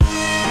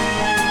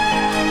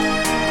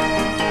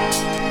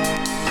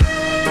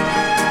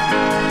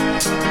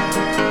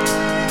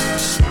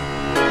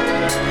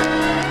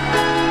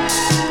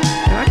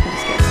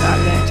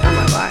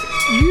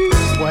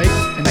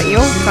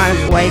kind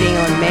of waiting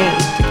on me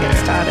to get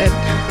started.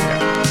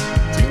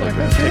 Do you like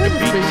that? Take a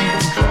beat in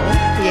control.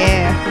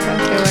 Yeah, I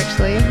do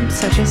actually. I'm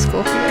such a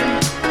Scorpio. I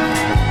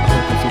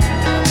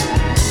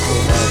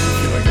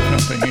feel like I'm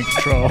not being in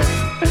control.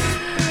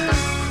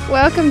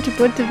 Welcome to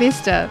Punta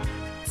Vista.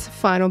 It's a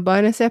final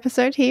bonus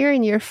episode here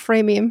in your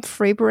freemium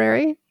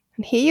Freebrary.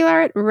 And here you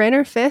are at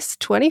Rennerfest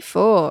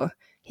 24,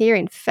 here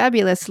in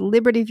fabulous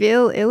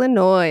Libertyville,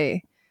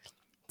 Illinois.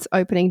 It's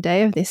opening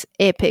day of this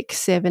epic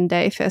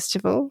 7-day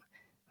festival.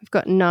 We've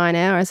got 9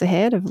 hours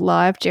ahead of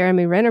live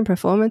Jeremy Renner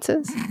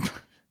performances.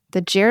 The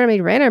Jeremy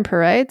Renner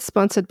Parade,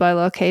 sponsored by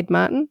Lockheed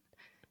Martin.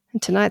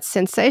 And tonight's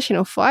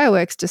sensational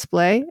fireworks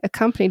display,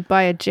 accompanied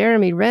by a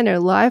Jeremy Renner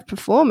live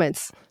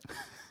performance.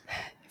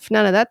 If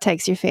none of that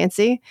takes your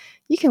fancy,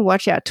 you can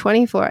watch our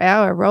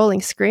 24-hour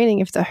rolling screening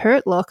of The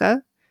Hurt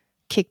Locker,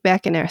 kick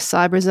back in our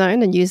cyber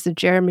zone and use the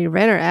Jeremy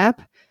Renner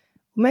app.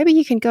 Maybe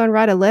you can go and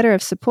write a letter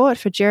of support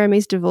for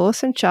Jeremy's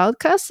divorce and child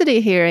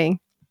custody hearing.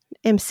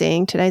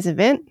 MCing today's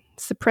event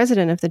is the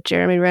president of the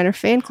Jeremy Renner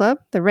fan club,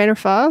 the Renner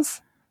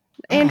Files.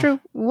 Andrew,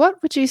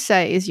 what would you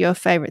say is your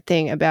favourite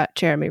thing about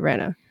Jeremy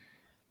Renner?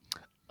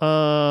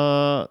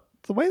 The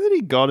way that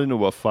he got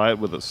into a fight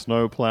with a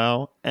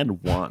snowplow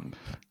and won.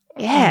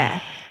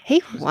 Yeah,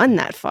 he won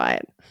that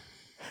fight.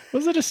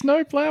 Was it a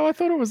snowplow? I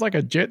thought it was like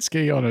a jet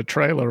ski on a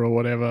trailer or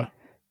whatever.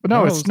 But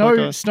no, No, it's it was like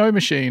a- snow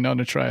machine on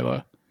a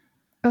trailer.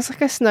 It was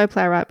like a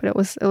snowplow, right? But it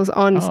was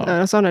on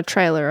a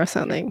trailer or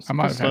something. I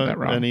might have had that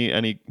wrong.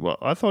 And he, well,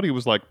 I thought he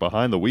was like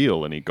behind the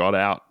wheel and he got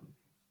out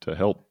to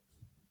help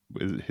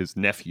with his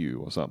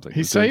nephew or something. He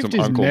was doing saved some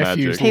his uncle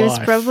nephew's magic. He was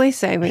life. probably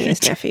saving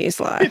his nephew's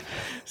life.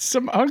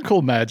 Some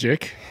uncle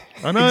magic.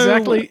 I know.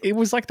 Exactly. It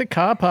was like the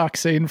car park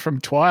scene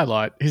from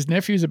Twilight. His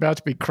nephew's about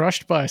to be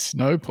crushed by a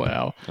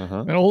snowplow.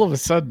 And all of a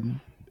sudden,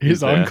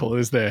 his there. uncle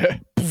is there.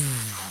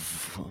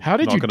 How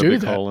did you Knocking a do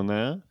big that? hole in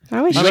there.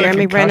 I wish I got a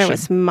Jeremy Renner concussion.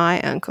 was my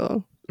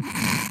uncle.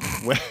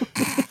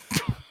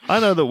 I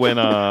know that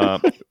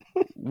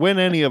when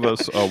any of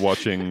us are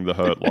watching the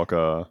Hurt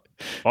Locker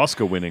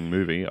Oscar-winning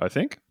movie, I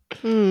think,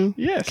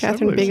 Yes. I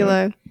Catherine believe so.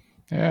 Bigelow.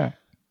 Yeah.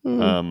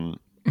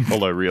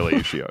 although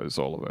really she owes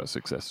all of her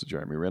success to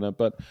Jeremy Renner.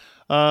 But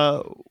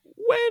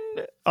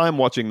when I'm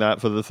watching that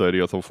for the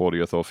 30th or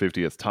 40th or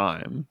 50th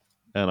time,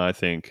 and I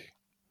think,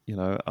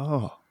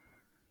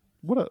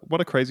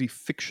 what a crazy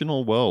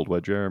fictional world where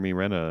Jeremy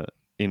Renner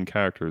in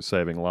character is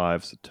saving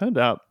lives. It turned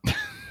out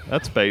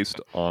that's based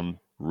on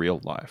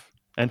real life.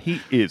 And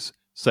he is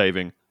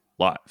saving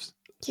lives.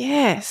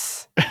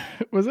 Yes.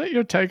 Was that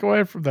your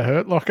takeaway from the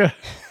Hurt Locker?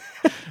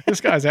 This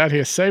guy's out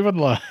here saving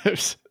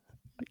lives.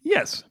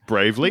 Yes,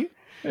 bravely.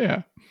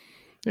 Yeah.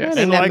 I Yes.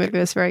 think that like- movie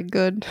was very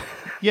good.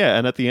 Yeah,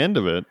 and at the end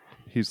of it,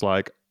 he's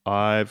like,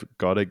 I've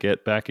got to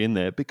get back in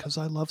there because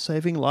I love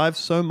saving lives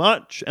so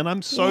much. And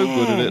I'm so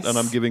good at it. And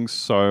I'm Yes. giving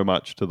so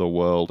much to the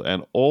world.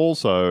 And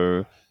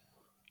also,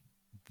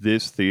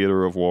 this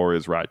theater of war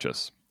is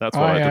righteous. That's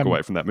what I took am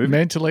away from that movie.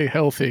 mentally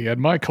healthy and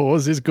my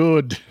cause is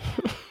good.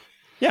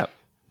 Yeah.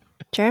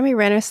 Jeremy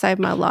Renner saved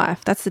my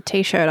life. That's the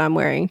T-shirt I'm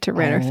wearing to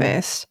Renner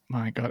Fest.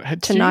 My God.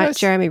 Did Tonight,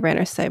 Jeremy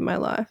Renner saved my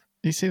life.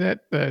 you see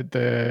that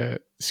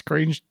the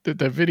screen,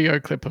 the video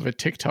clip of a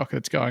TikTok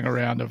that's going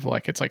around of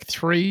it's like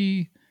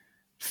 3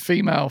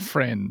 female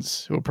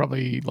friends who are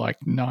probably like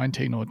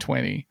 19 or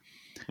 20.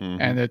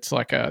 And it's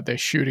like they're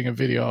shooting a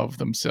video of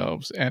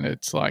themselves. And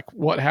it's like,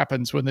 what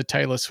happens when the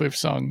Taylor Swift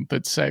song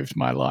that saved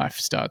my life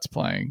starts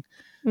playing?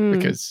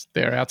 Because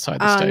they're outside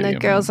the stadium. And the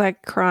girl's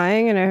like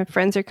crying and her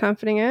friends are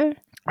comforting her.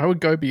 I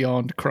would go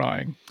beyond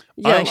crying.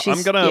 Yeah,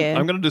 I'm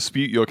gonna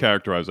dispute your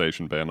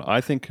characterization, Ben.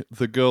 I think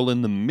the girl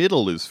in the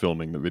middle is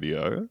filming the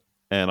video,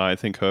 and I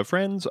think her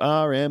friends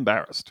are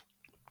embarrassed.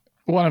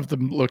 One of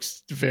them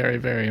looks very,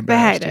 very They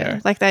embarrassed. hate her. Yeah.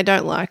 Like they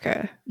don't like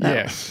her. That-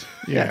 Yes.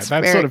 Yeah. that's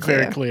That's very sort of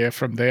very clear. clear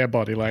from their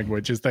body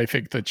language, is they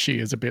think that she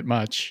is a bit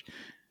much.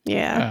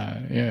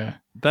 Yeah. Yeah.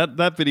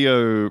 That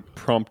video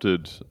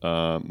prompted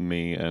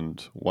me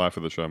and wife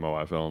of the show, my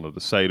wife Eleanor, to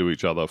say to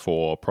each other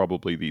for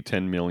probably the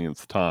 10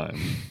 millionth time,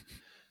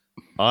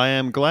 I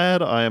am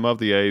glad I am of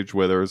the age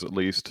where there is at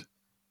least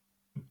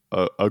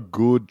a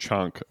good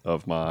chunk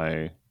of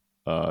my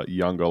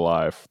younger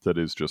life that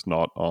is just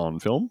not on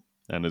film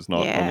and is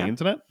not on Yeah. the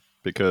internet,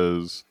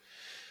 because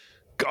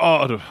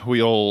God,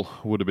 we all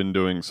would have been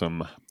doing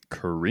some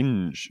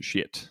cringe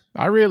shit.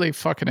 I really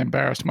fucking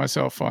embarrassed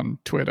myself on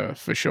Twitter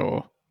for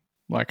sure.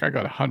 Like, I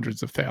got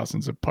hundreds of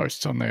thousands of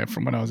posts on there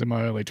from when I was in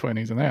my early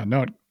 20s, and they are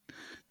not.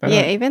 They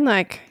Yeah, don't- even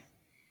like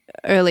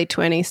early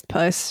 20s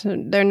posts,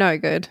 they're no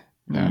good.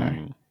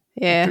 No.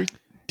 Yeah.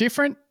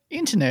 Different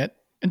internet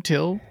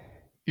until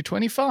you're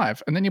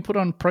 25, and then you put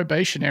on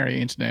probationary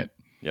internet,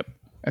 Yep.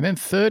 and then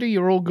 30,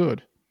 you're all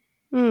good.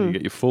 You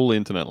get your full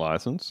internet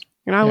license.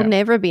 And I will Yeah.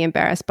 never be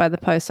embarrassed by the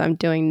posts I'm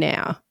doing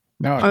now.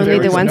 No, Only there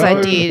the is ones I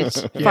no- did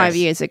 5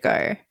 years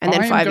ago and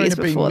then I am 5 going years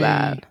to be before me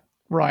that.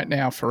 right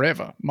now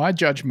forever. My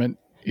judgment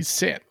is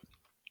set.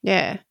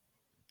 Yeah.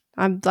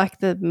 I'm like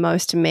the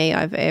most me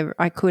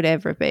I could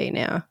ever be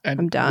now. And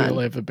I'm done.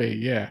 will ever be.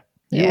 Yeah.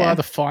 You Yeah. are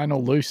the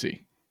final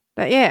Lucy.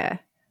 But yeah,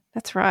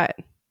 that's right.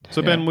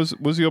 So Ben,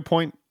 was your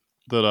point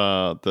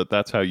that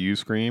that's how you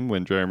scream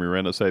when Jeremy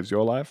Renner saves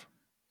your life?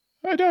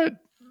 I don't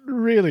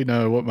really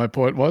know what my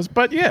point was,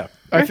 but yeah,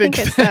 I think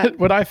it's that that.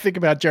 when I think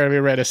about Jeremy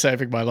Renner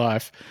saving my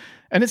life,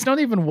 and it's not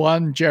even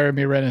one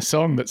Jeremy Renner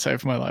song that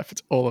saved my life,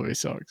 it's all of his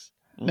songs.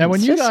 Now, when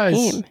It's you just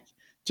guys, him.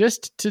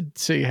 just to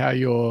see how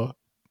your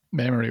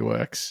memory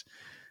works,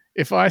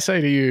 if I say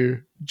to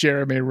you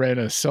Jeremy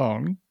Renner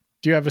song,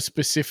 do you have a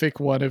specific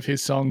one of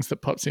his songs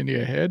that pops into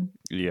your head?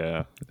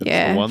 Yeah. It's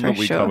Yeah, the one for that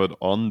we sure. covered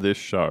on this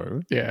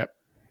show Yeah.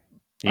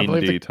 I in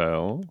believe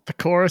detail. the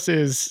chorus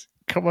is,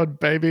 "Come on,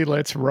 baby,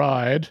 let's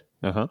ride."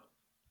 Uh-huh.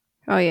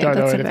 Oh yeah, Don't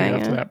know that's a anything up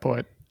to banger. that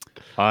point.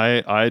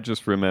 I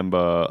just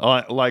remember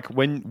like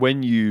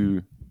when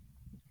you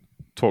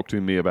talk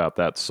to me about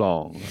that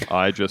song,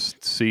 I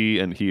just see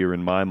and hear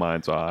in my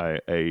mind's eye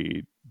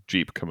a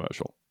Jeep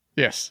commercial.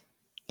 Yes.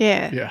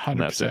 Yeah, Yeah,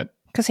 100%.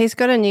 because he's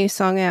got a new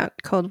song out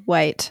called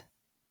 "Wait,"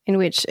 in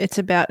which it's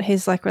about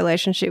his like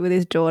relationship with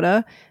his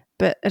daughter,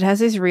 but it has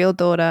his real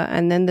daughter,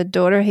 and then the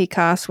daughter he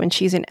casts when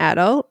she's an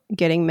adult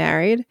getting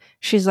married,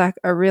 she's like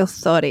a real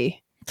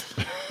thotty,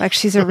 like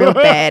she's a real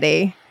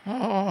baddie. Oh,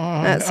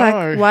 And it's no.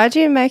 like, why'd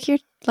you make your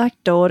like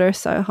daughter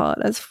so hot?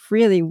 That's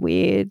really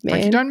weird, man.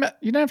 Like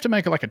you don't have to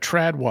make her like a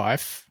trad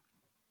wife.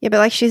 Yeah, but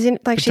like she's in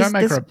like But she's don't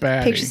make her there's a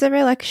baddie. pictures of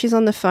her like she's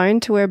on the phone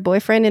to her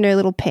boyfriend in her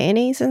little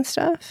panties and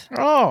stuff.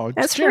 Oh,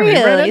 That's Jeremy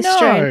really Renner, no.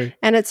 strange.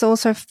 And it's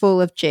also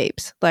full of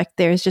Jeeps. Like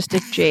there's just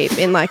a Jeep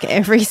in like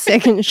every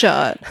second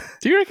shot.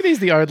 Do you reckon he's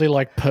the only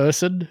like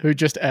person who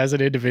just as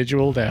an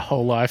individual their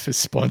whole life is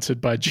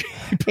sponsored by Jeep?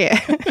 Yeah.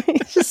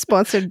 It's just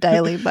sponsored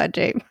daily by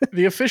Jeep.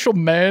 The official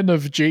man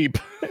of Jeep.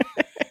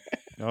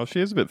 Oh,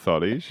 she is a bit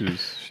thotty.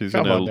 She's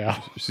Come in on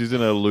now. she's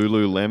in a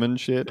Lululemon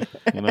shit,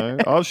 you know.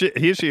 Oh,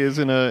 here she is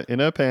in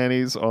her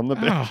panties on the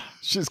bed. Oh.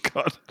 She's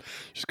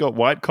got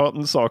white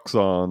cotton socks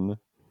on.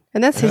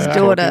 And that's his Yeah.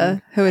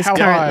 daughter, who is How high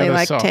currently are the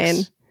like socks?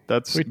 10.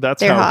 That's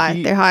They're how high.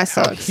 he, They're high how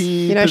socks.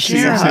 he You know,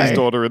 she's perceives a his hoe.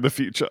 daughter in the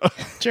future.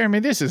 Jeremy,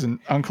 this isn't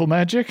Uncle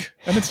Magic,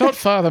 and it's not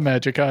Father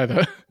Magic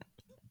either.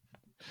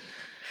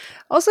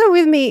 Also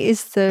with me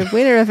is the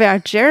winner of our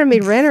Jeremy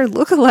Renner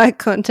lookalike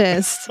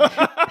contest,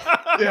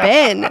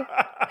 Ben.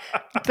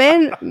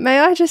 Ben, may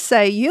I just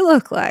say, you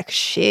look like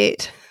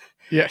shit.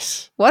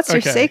 Yes. What's your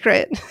Okay.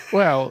 secret?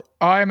 Well,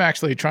 I'm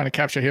actually trying to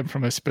capture him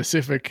from a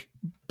specific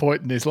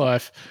point in his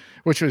life,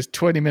 which was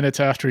 20 minutes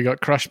after he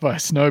got crushed by a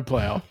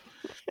snowplow.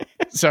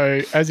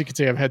 So, as you can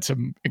see, I've had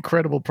some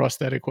incredible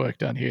prosthetic work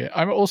done here.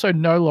 I'm also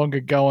no longer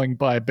going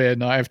by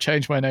Ben. I have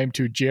changed my name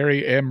to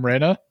Jerry M.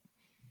 Renner,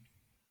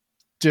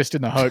 just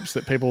in the hopes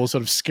that people will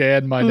sort of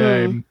scan my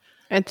name.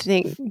 I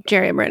think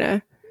Jeremy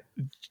Renner.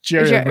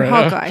 Jerry M. Renner.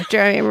 Hawkeye,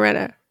 Jeremy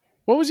Renner.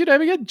 What was your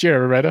name again?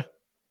 Jerry Renner.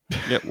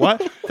 Yeah, why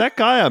that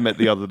guy I met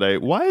the other day?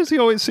 Why does he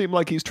always seem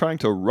like he's trying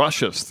to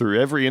rush us through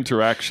every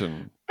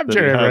interaction? I'm that he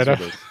Jerry has Renner.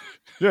 with us?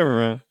 Jerry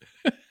Renner.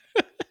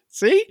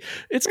 See?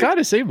 It's kind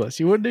of seamless.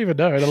 You wouldn't even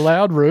know. In a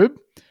loud room.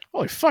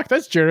 Holy fuck,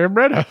 that's Jerry M.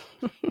 Renner.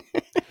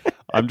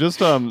 I'm just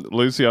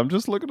Lucy. I'm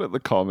just looking at the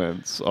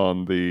comments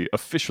on the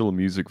official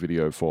music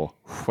video for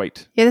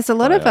Wait. Yeah, there's a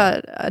lot of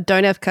Yeah. I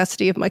don't have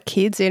custody of my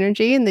kids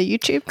energy in the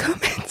YouTube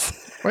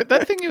comments. Wait,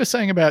 that thing you were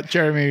saying about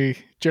Jerry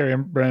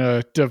M.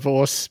 Renner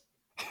divorce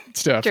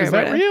stuff, Jerry is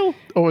that Renner. real?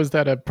 Or was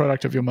that a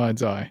product of your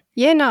mind's eye?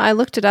 Yeah, no, I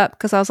looked it up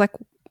because I was like,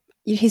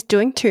 he's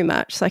doing too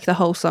much. Like the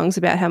whole song's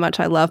about how much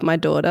I love my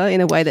daughter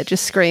in a way that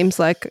just screams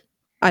like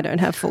I don't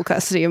have full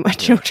custody of my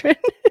children.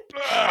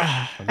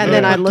 And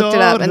then I looked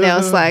it up and there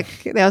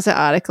was an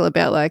article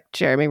about like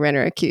Jeremy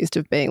Renner accused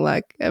of being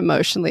like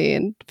emotionally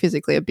and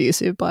physically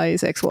abusive by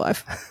his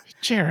ex-wife.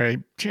 Jeremy,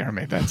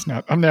 that's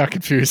not. I'm now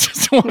confused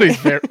as to what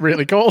he's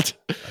really called.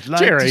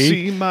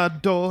 Jerry, my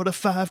daughter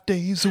 5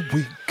 days a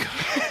week.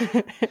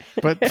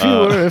 but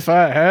fewer if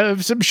I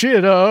have some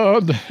shit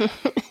on.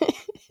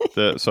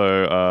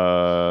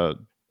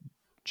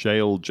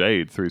 Jail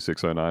Jade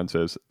 3609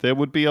 says there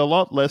would be a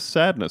lot less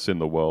sadness in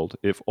the world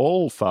if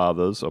all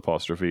fathers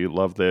apostrophe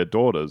love their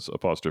daughters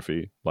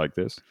apostrophe like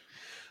this.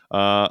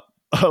 I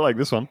like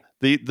this one.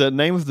 The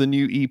name of the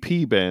new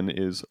EP, Ben,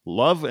 is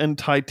Love and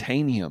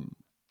Titanium.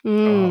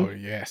 Oh,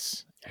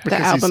 yes. The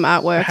album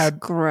artwork's had-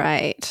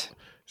 great.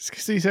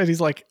 Because he said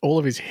he's like all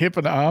of his hip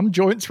and arm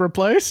joints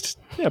replaced.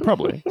 Yeah,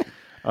 probably.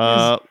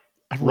 A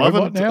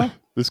robot now?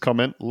 This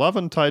comment, Love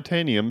and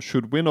Titanium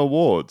should win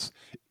awards.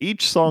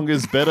 Each song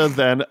is better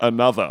than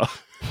another.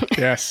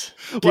 Yes.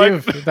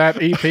 Like- Give that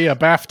EP a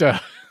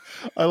BAFTA.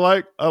 I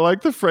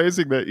like the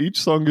phrasing that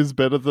each song is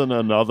better than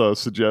another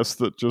suggests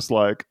that just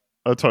like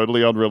a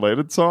totally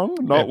unrelated song,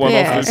 not one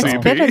Yeah, off the it's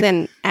EP. better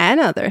than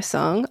another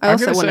song. I I'm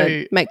also gonna want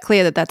say- to make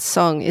clear that that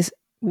song is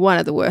one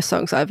of the worst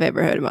songs I've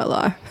ever heard in my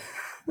life.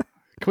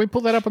 Can we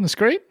pull that up on the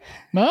screen?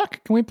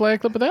 Mark, can we play a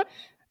clip of that?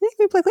 Yeah,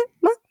 can we play clip?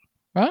 Mark?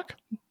 Mark?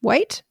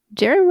 Wait,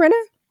 Jeremy Renner?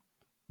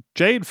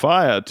 Jade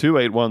Fire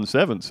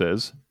 2817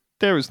 says,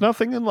 there is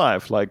nothing in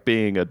life like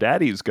being a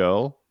daddy's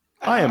girl.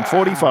 I am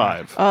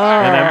 45 and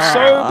I'm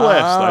so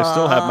blessed I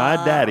still have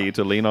my daddy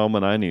to lean on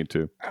when I need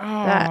to.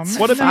 Oh, That's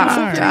What a beautiful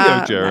fucked video,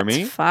 up. Jeremy.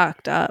 That's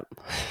fucked up.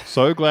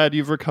 So glad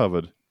you've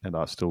recovered and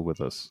are still with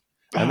us.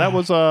 And that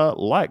was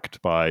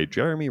liked by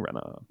Jeremy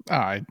Renner.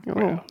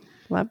 Oh,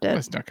 loved it.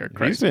 Let's not go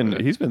crazy.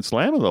 He's been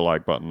slamming the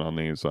like button on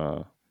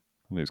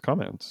these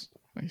comments.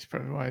 He's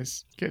probably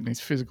always getting his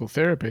physical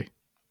therapy,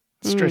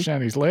 stretching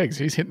out his legs.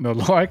 He's hitting the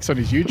likes on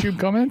his YouTube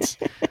comments.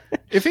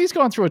 If he's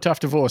gone through a tough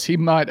divorce, he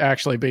might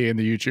actually be in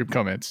the YouTube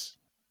comments.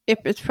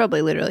 It's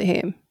probably literally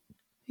him.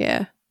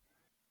 Yeah.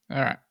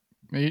 All right.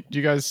 Do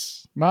you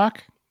guys,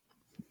 Mark,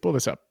 pull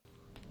this up.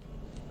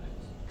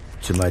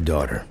 To my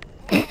daughter,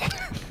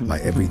 my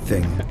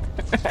everything,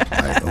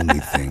 my only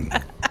thing,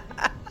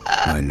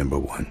 my number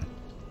one.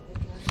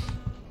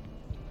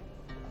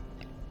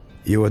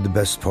 You are the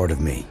best part of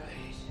me.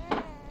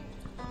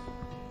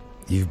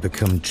 You've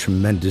become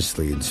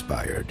tremendously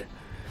inspired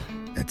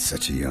at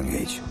such a young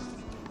age.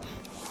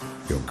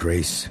 Your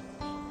grace,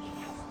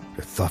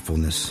 your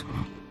thoughtfulness,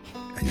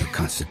 and your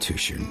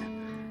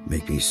constitution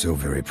make me so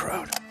very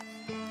proud.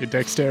 Your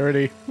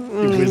dexterity,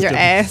 Your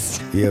ass.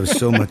 You have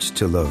so much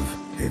to love,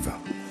 Ava.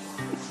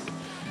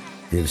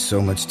 You have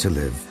so much to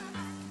live,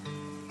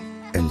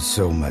 and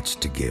so much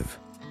to give.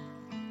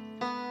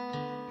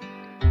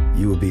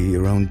 You will be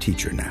your own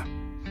teacher now.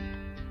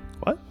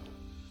 What?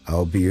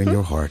 I'll be in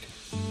your heart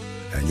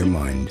and your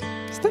mind.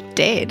 He's not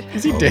dead.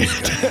 Is he dead?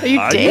 Are you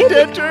Are dead? you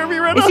dead, Jeremy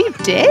Renner? Is he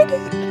dead?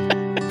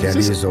 Daddy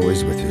is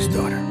always with his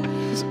daughter.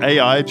 Is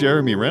AI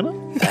Jeremy Renner?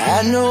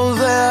 I know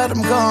that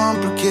I'm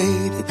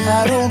complicated.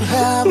 I don't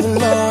have a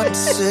lot to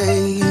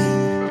say.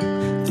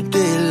 The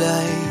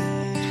daylight.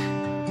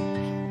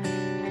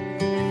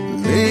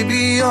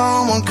 Maybe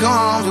I'm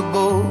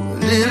uncomfortable, a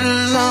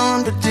little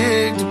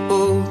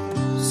unpredictable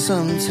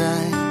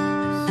sometimes.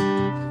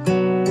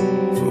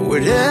 For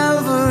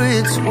whatever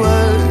it's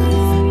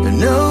worth, I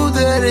know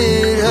that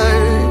it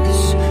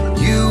hurts.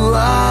 You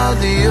are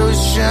the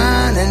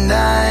ocean and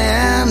I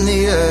am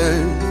the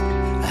earth.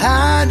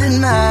 Hide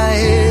in my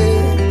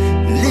head,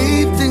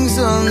 leave things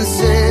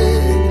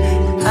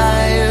unsaid.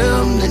 I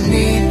am the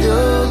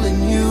needle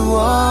and you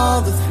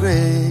are the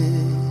thread.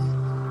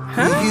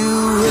 Huh? You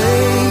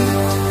wait,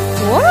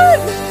 What?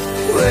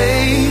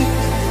 wait,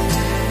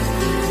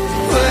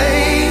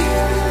 wait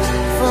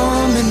for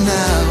me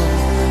now.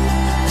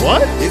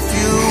 What? If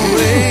you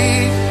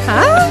wait,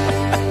 Huh?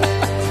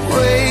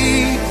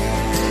 wait,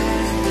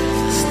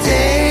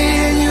 stay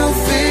and you'll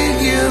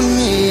figure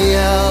me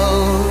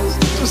out.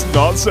 Does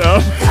not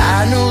sound.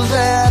 I know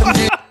that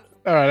I'm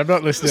All right, I'm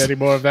not listening to any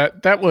more of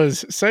that. That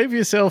was Save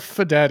Yourself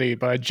for Daddy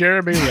by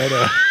Jeremy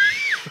Renner.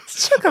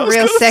 Took a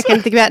real second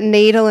to think about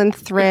needle and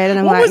thread, and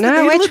I'm What like, was the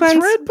no, needle which and one's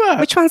thread part?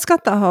 which one's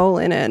got the hole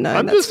in it?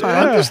 No, that's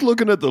fine. I'm just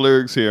looking at the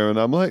lyrics here, and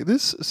I'm like,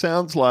 this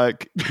sounds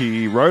like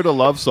he wrote a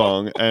love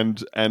song and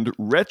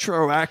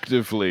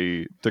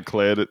retroactively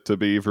declared it to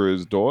be for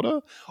his daughter.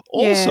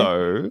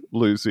 Also,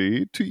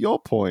 Lucy, to your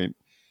point,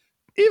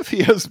 if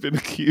he has been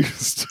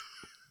accused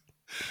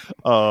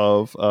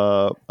of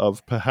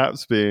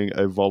perhaps being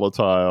a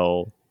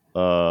volatile,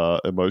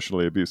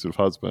 emotionally abusive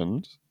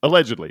husband,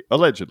 allegedly.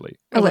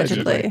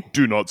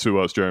 Do not sue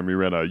us, Jeremy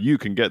Renner. You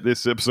can get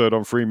this episode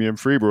on Freemium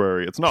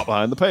Freebury. It's not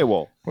behind the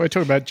paywall. We're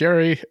talking about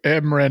Jerry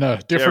M. Renner.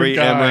 Jerry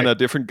M. Renner,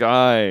 different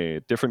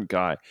guy.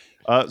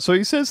 So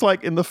he says,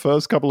 like, in the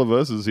first couple of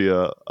verses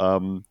here,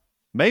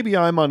 maybe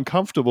I'm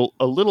uncomfortable,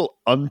 a little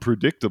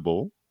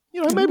unpredictable.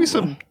 You know, maybe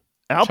some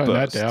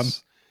outbursts. Tone that down.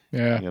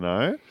 Yeah. You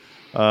know?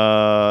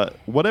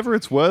 Whatever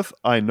it's worth,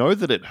 I know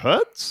that it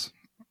hurts.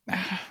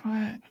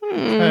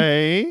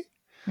 Okay.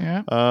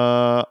 Yeah.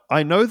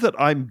 I know that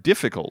I'm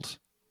difficult,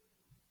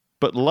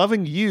 but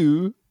loving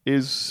you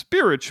is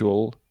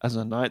spiritual as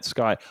a night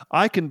sky.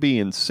 I can be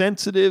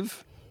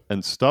insensitive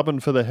and stubborn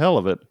for the hell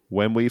of it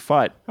when we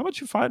fight. How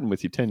much you fighting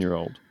with your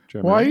 10-year-old?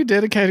 Why are you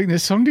dedicating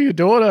this song to your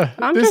daughter?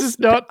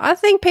 I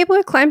think people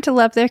who claim to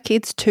love their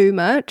kids too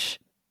much,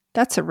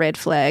 that's a red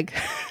flag.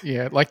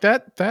 Yeah, like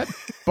that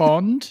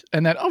bond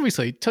and that,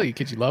 obviously tell your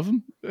kids you love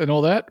them and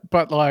all that,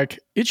 but like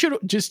it should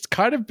just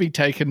kind of be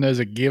taken as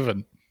a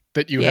given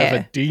that you have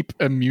a deep,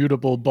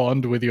 immutable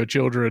bond with your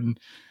children.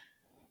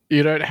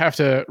 You don't have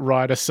to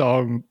write a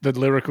song, the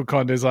lyrical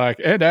content is like,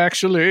 and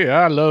actually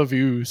I love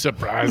you,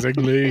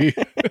 surprisingly.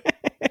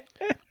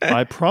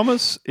 I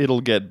promise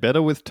it'll get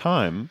better with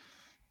time.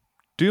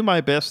 Do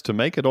my best to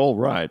make it all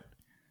right.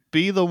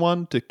 Be the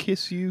one to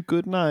kiss you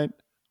goodnight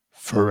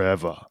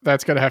forever.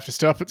 That's going to have to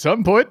stop at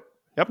some point.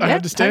 Yep. I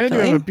understand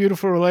totally. you have a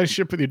beautiful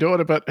relationship with your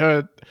daughter, but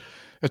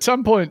at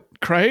some point,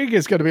 Craig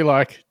is going to be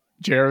like,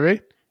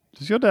 Jeremy,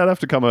 Does your dad have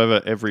to come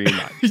over every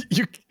night?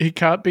 he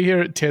can't be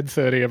here at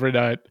 10:30 every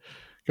night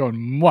going,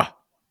 mwah.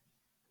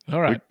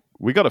 All right.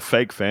 We got a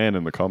fake fan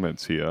in the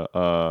comments here.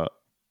 I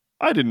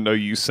didn't know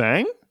you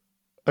sang.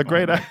 A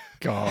great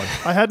God.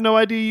 I had no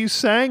idea you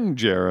sang,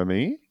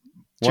 Jeremy.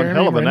 One Jeremy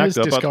hell of an Renner's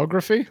actor, but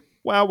discography?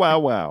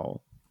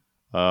 wow.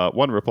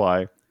 One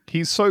reply,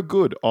 he's so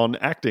good on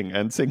acting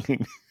and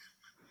singing.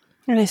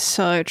 That is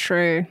so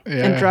true.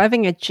 Yeah. And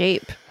driving a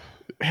Jeep.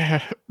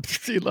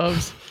 He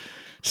loves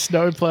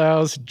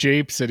snowplows,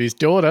 Jeeps, and his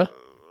daughter.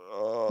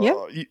 Yep.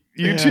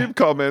 YouTube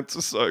comments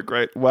are so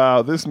great.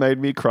 Wow, this made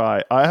me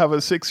cry. I have a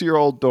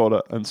 6-year-old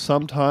daughter, and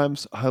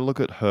sometimes I look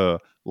at her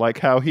like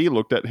how he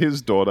looked at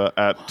his daughter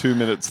at 2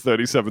 minutes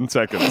 37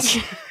 seconds.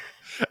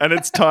 And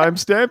it's time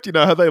stamped. You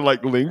know how they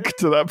like link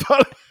to that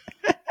part?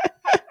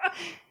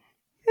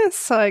 It's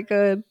so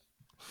good.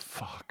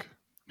 Fuck.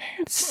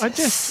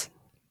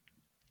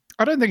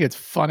 I don't think it's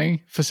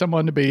funny for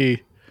someone to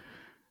be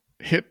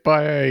hit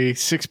by a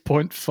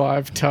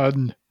 6.5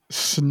 ton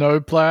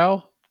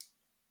snowplow,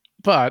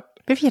 but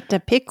If you had to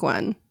pick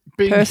one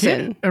being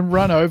person, hit and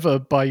run over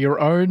by your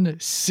own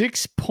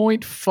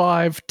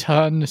 6.5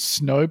 ton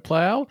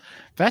snowplow,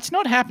 that's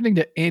not happening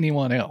to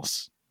anyone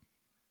else.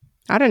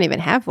 I don't even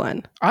have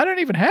one. I don't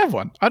even have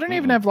one. I don't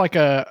even have like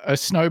a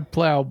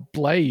snowplow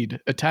blade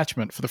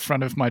attachment for the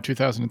front of my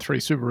 2003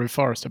 Subaru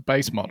Forester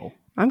base model.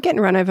 I'm getting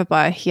run over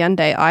by a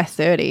Hyundai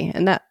i30,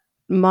 and that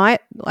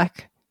might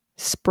like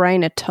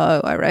sprain a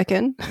toe, I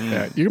reckon.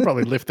 Yeah, you can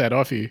probably lift that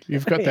off you.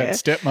 You've got that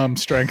stepmom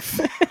strength.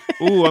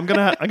 Ooh, I'm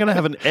gonna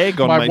have an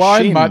egg on my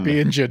wine shin. might be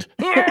injured.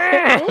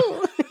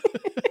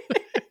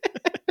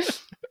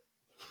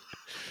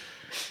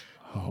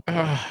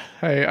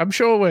 Hey, I'm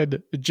sure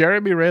when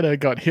Jeremy Renner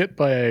got hit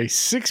by a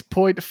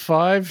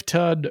 6.5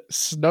 ton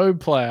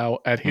snowplow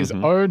at his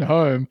own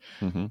home,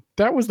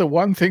 that was the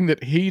one thing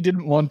that he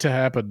didn't want to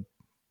happen.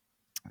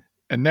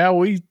 And now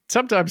we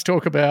sometimes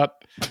talk about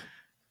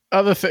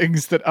other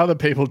things that other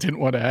people didn't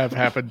want to have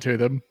happen to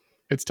them.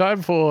 It's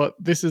time for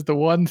This is the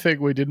One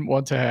Thing We Didn't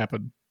Want to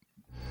Happen.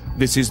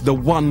 This is the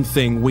one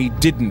thing we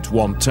didn't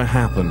want to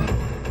happen.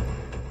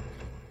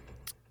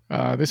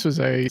 This was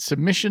a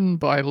submission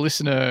by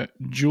listener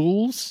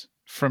Jules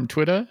from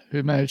Twitter,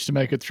 who managed to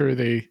make it through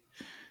the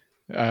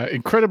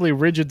incredibly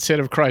rigid set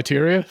of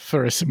criteria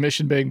for a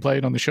submission being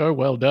played on the show.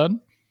 Well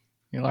done.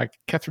 You're like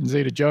Catherine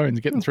Zeta-Jones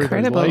getting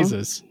Incredible. through those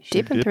lasers.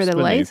 Dipping through the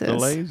beneath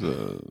lasers. the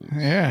lasers.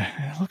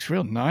 Yeah, it looks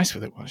real nice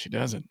with it while she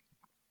does it.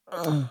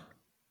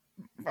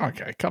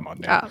 Okay, come on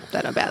now. Oh,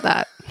 don't know about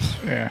that.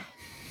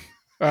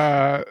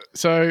 Yeah.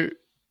 So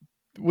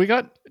we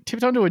got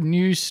tipped onto a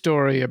news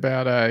story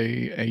about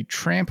a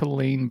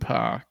trampoline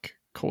park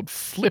called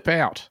Flip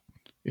Out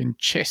in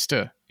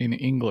Chester in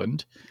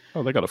England.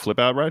 Oh, they got a flip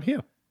out right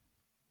here.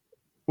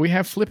 We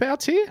have flip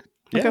outs here?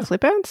 You got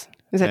flip outs?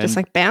 Is that just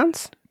And- like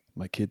bounce?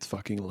 My kids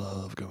fucking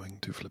love going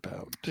to flip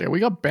out. Yeah, we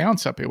got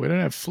bounce up here. We don't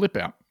have flip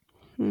out.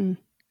 Hmm.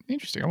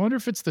 Interesting. I wonder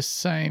if it's the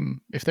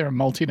same, if they're a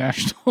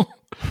multinational,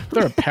 if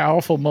they're a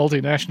powerful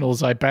multinational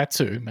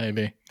Zaibatsu,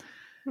 maybe.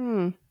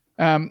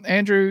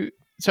 Andrew,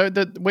 so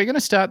we're going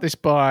to start this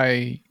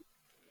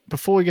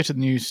before we get to the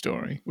news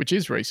story, which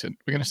is recent,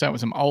 we're going to start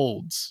with some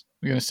olds.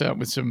 We're going to start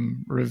with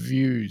some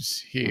reviews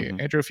here.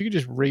 Andrew, if you could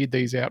just read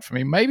these out for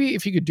me. Maybe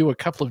if you could do a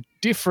couple of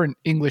different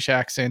English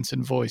accents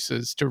and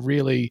voices to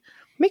really...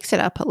 Mix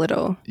it up a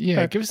little.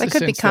 Yeah, give us They the could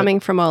be sense that- coming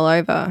from all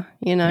over,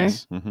 you know?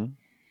 Yes.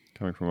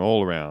 Coming from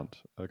all around.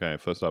 Okay,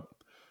 first up.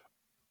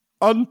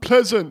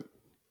 Unpleasant.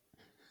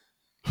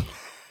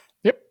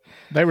 Yep.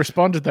 They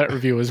responded to that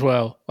review as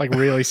well, like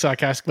really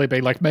sarcastically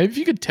being like, maybe if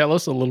you could tell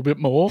us a little bit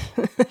more.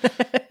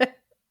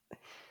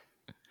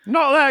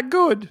 Not that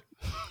good.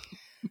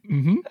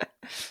 Mm-hmm.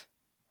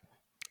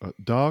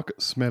 Dark,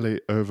 smelly,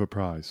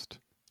 overpriced.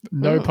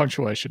 No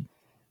punctuation.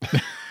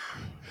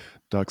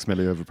 Dark,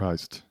 smelly,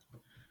 overpriced.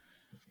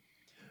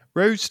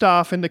 Rude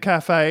staff in the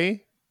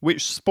cafe,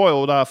 which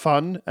spoiled our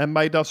fun and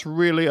made us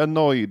really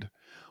annoyed.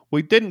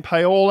 We didn't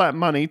pay all that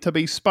money to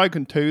be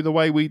spoken to the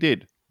way we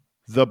did.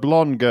 The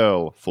blonde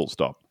girl, full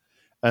stop.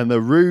 And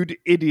the rude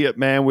idiot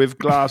man with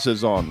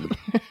glasses on.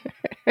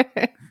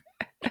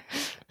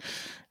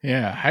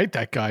 Yeah, I hate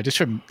that guy. Just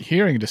from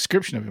hearing a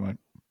description of him, I really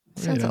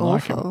Sounds don't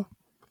like him. awful.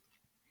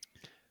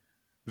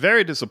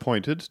 Very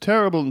disappointed,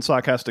 terrible and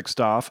sarcastic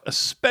staff,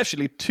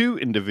 especially two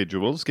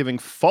individuals giving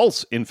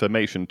false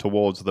information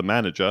towards the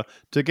manager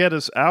to get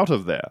us out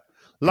of there.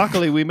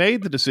 Luckily, we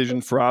made the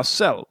decision for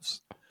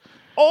ourselves.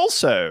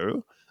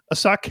 Also, a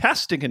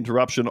sarcastic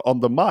interruption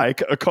on the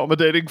mic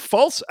accommodating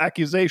false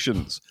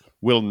accusations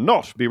will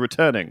not be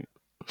returning.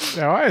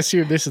 Now, I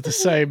assume this is the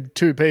same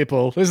two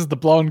people. This is the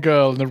blonde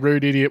girl and the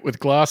rude idiot with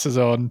glasses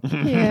on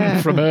Yeah.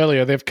 from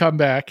earlier. They've come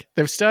back.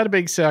 They've started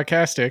being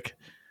sarcastic,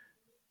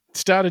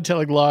 started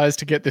telling lies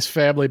to get this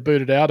family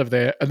booted out of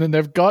there, and then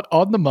they've got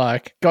on the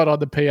mic, got on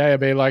the PA and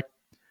be like,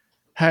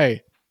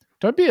 hey,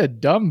 don't be a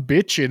dumb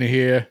bitch in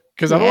here,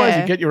 because otherwise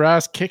Yeah. you get your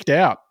ass kicked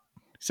out.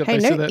 Except Hey,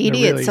 they said no that in a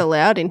idiots really-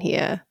 allowed in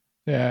here.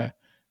 Yeah.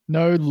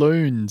 No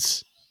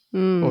loons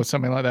or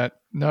something like that.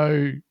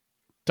 No,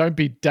 don't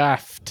be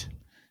daft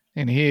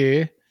in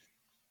here. Or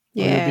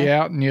Yeah. you'll be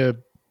out in your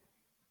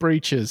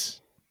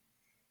breeches.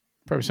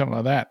 Probably something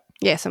like that.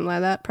 Yeah, something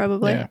like that,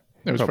 probably. Yeah.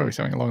 There was probably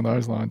something along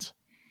those lines.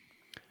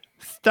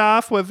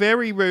 Staff were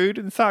very rude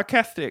and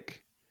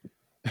sarcastic.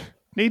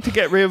 Need to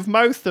get rid of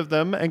most of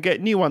them and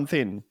get new ones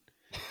in.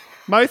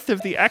 Most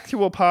of the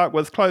actual park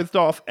was closed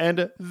off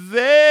and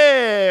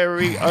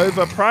very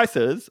over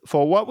prices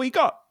for what we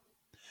got.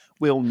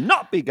 We'll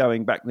not be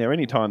going back there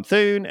anytime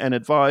soon and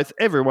advise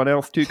everyone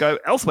else to go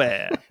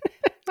elsewhere.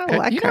 I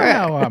like you know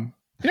her.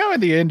 how, at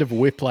the end of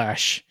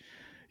Whiplash,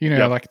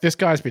 Yep. like this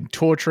guy's been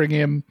torturing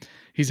him.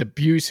 He's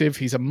abusive.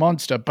 He's a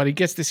monster, but he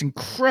gets this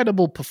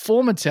incredible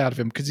performance out of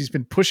him because he's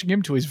been pushing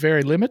him to his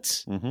very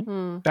limits.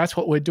 That's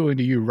what we're doing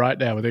to you right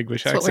now with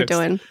English That's accents. what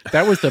we're doing.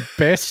 That was the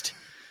best,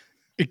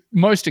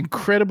 most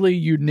incredibly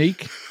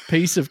unique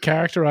piece of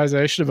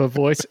characterization of a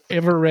voice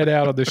ever read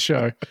out on the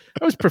show.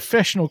 That was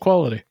professional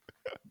quality.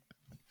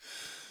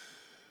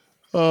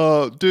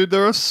 Oh, dude,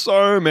 there are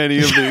so many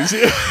of these.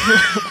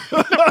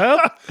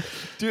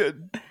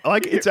 Dude,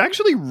 like, it's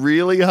actually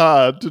really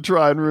hard to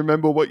try and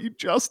remember what you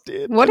just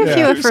did. What if Yeah.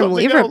 you were Do from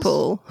something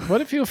Liverpool?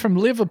 What if you're from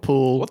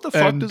Liverpool? What the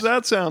fuck and- does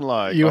that sound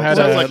like? You Oh, had it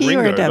sounds a- like You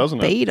Ringo, were a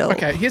doesn't it? Beatle.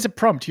 Okay, here's a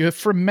prompt. You're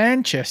from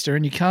Manchester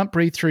and you can't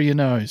breathe through your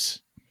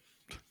nose.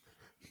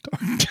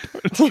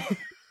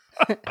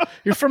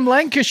 You're from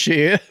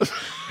Lancashire.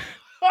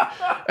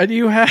 And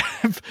you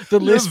have the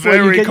list where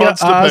you very get your R's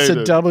constipated.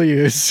 and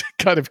W's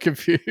kind of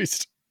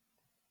confused.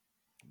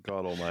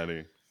 God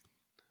almighty.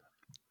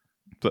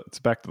 It's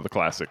back to the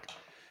classic.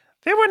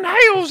 There were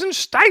nails and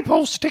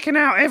staples sticking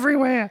out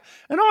everywhere,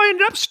 and I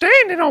ended up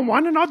standing on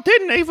one, and I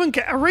didn't even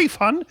get a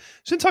refund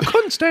since I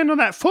couldn't stand on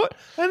that foot,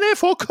 and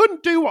therefore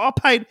couldn't do what I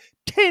paid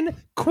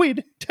 10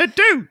 quid to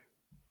do.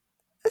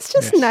 It's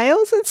just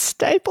nails and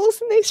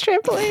staples in these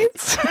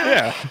trampolines.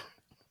 Yeah.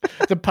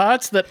 The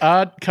parts that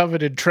aren't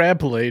covered in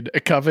trampoline are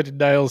covered in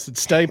nails and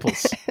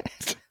staples.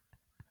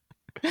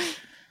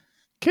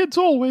 Kids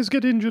always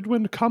get injured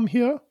when they come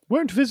here.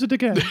 Won't visit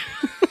again.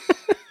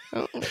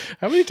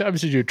 How many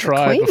times did you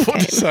try Queen before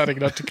came. deciding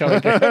not to come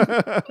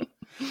again?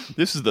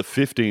 This is the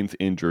 15th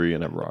injury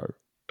in a row.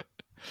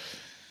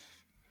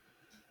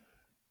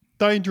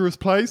 Dangerous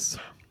place.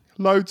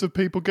 Loads of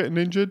people getting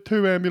injured.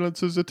 2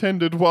 ambulances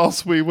attended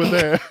whilst we were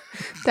there.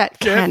 That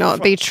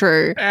cannot be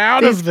true.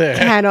 Out This of there.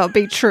 cannot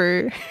be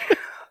true.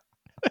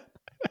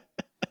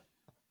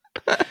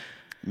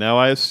 Now,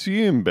 I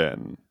assume,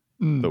 Ben,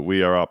 Hmm. that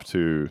we are up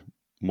to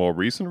more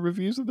recent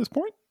reviews at this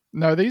point.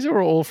 No, these are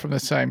all from the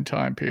same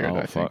time period, Oh,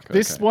 I think. fuck,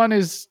 This okay. one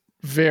is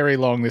very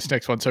long, this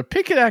next one. So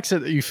pick an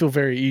accent that you feel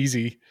very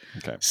easy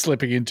Okay.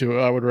 slipping into,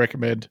 I would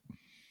recommend.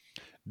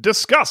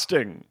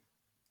 Disgusting.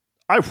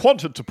 I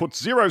wanted to put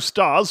 0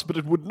 stars, but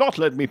it would not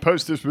let me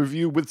post this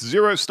review with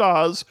 0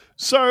 stars,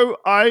 so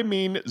I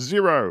mean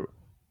 0.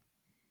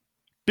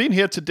 Been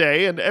here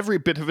today, and every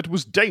bit of it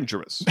was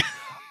dangerous.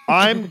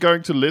 I'm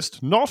going to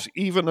list not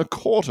even a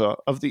quarter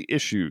of the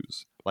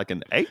issues. Like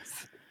an 1/8?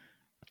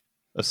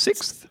 A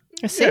 1/6?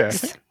 A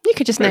 6? You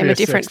could just Maybe name a a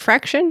different 6th.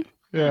 fraction.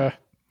 Yeah.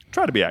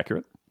 Try to be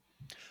accurate.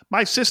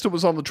 My sister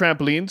was on the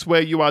trampolines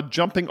where you are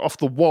jumping off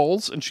the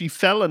walls, and she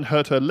fell and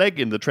hurt her leg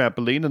in the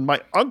trampoline, and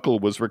my uncle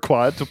was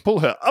required to pull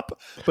her up.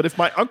 But if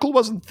my uncle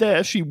wasn't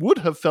there, she would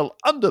have fell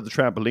under the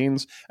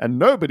trampolines, and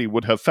nobody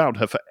would have found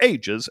her for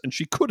ages, and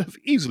she could have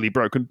easily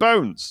broken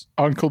bones.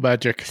 Uncle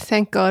Magic.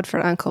 Thank God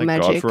for Uncle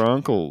Thank Magic. God for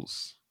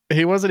uncles.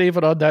 He wasn't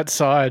even on that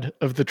side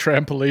of the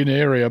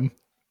trampolinarium.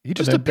 He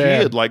just And then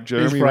appeared bam, like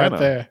Jeremy he's right Renner.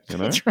 there. You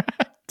know? That's right.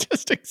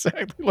 Just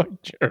exactly like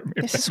Jeremy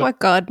This is Renner. why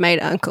God made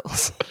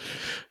uncles.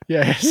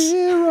 Yes.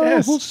 Hero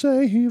Yes. will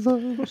save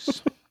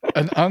us.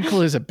 An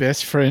uncle is a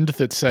best friend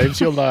that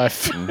saves your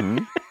life.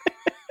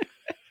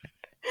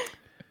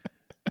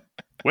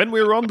 When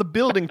we were on the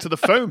building to the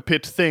foam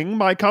pit thing,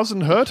 my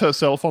cousin hurt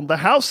herself on the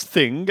house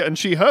thing, and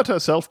she hurt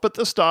herself, but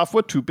the staff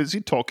were too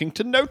busy talking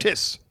to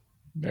notice.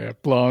 Yeah,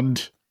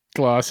 blonde,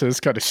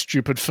 glasses, kind of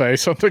stupid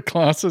face on the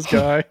glasses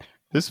guy.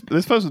 This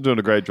person's doing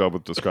a great job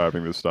with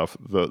describing this stuff.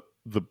 The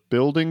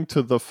building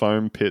to the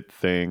foam pit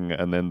thing,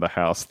 and then the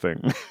house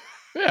thing.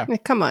 Yeah.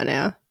 Come on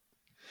now.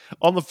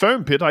 On the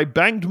foam pit, I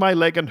banged my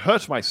leg and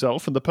hurt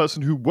myself, and the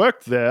person who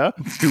worked there,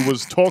 who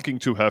was talking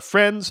to her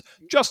friends,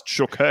 just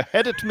shook her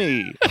head at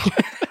me.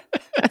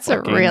 That's a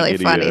Fucking really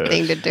funny idiot.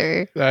 thing to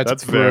do.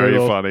 That's very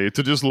brutal. funny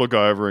to just look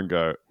over and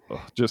go, "Ugh,"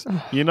 just,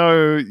 you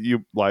know,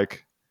 you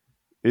like,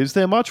 is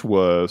there much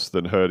worse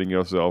than hurting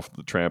yourself at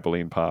the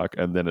trampoline park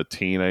and then a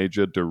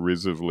teenager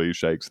derisively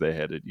shakes their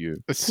head at you?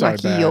 It's so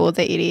Like bad. you're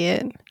the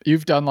idiot.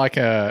 You've done like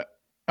a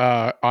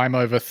I'm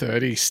over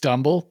 30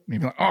 stumble.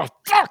 You're like, oh,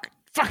 fuck.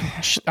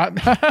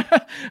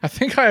 I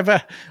think I have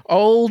a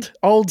old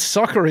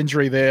soccer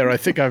injury there. I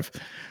think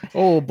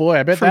oh boy,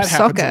 I bet From that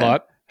happens soccer. a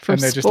lot. From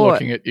And they're just sport.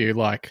 looking at you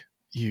like,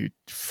 you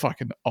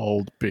fucking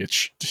old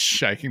bitch, just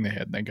shaking their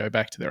head and then go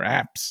back to their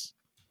apps.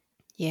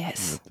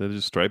 Yes. They're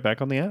just straight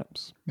back on the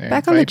apps. Yeah,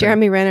 Back on the vaping.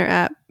 Jeremy Renner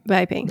app,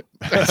 vaping.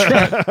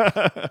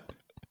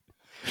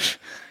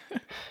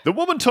 The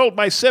woman told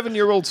my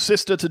 7-year-old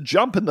sister to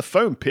jump in the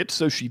foam pit,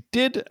 so she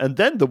did, and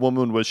then the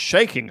woman was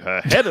shaking her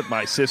head at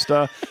my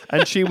sister,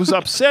 and she was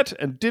upset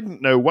and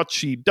didn't know what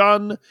she'd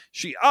done.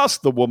 She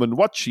asked the woman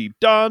what she'd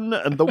done,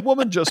 and the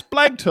woman just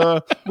blanked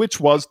her, which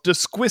was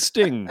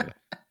disgusting.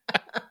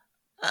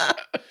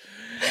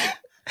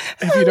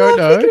 If you don't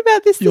know, Thinking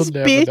about this you'll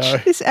never bitch, know.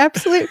 this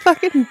absolute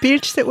fucking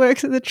bitch that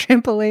works at the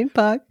trampoline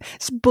park,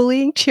 is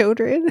bullying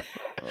children.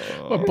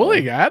 Well,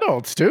 bullying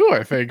adults too,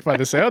 I think, by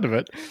the sound of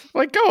it.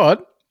 Like, go on.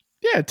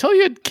 Yeah, tell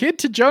your kid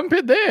to jump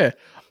in there.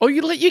 Oh,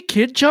 you let your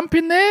kid jump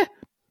in there?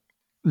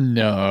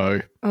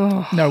 No.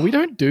 Oh, No, we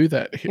don't do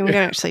that here. we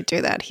don't actually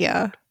do that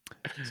here.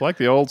 It's like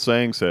the old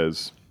saying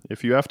says,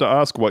 If you have to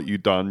ask what you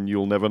done,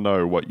 you'll never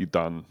know what you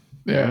done.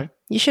 Yeah. Right?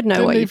 You should know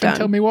Didn't what you've even done.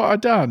 tell me what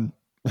I've done.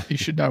 You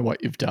should know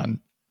what you've done.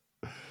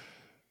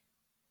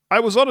 I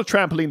was on a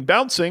trampoline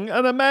bouncing,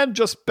 and a man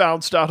just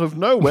bounced out of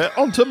nowhere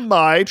onto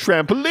my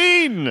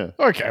trampoline.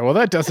 Okay, well,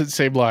 that doesn't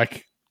seem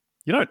like...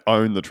 You don't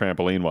own the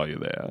trampoline while you're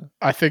there.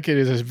 I think it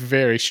is a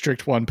very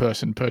strict one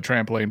person per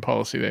trampoline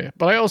policy there.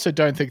 But I also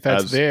don't think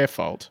that's their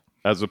fault.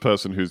 As a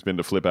person who's been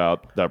to Flip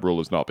Out, that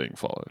rule is not being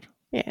followed.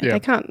 Yeah, Yeah. they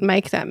can't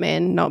make that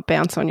man not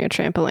bounce on your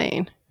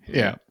trampoline.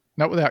 Yeah.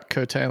 Not without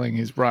curtailing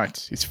his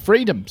rights, his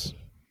freedoms.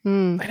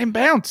 Let him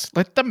bounce.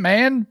 Let the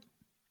man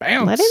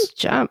bounce. Let him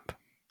jump.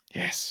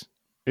 Yes.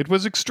 It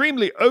was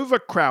extremely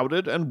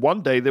overcrowded, and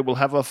one day they will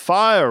have a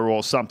fire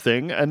or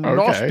something and not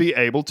Okay. be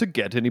able to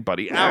get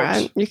anybody All out.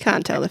 right, you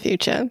can't tell the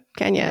future,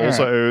 can you?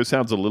 Also,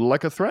 sounds a little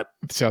like a threat.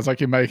 It sounds like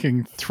you're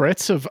making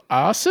threats of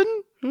arson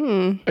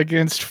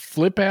against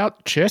Flip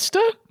Out Chester.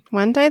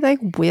 One day they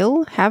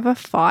will have a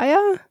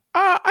fire.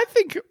 I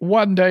think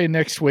one day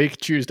next week,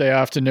 Tuesday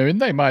afternoon,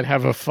 they might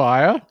have a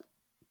fire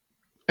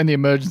and the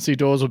emergency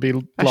doors will be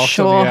locked I on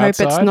sure the hope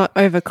outside. it's not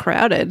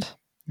overcrowded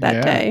that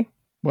Yeah. day.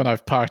 When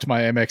I've parked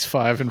my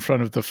MX-5 in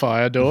front of the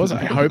fire doors.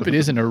 I hope it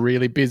isn't a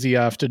really busy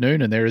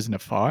afternoon and there isn't a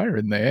fire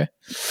in there.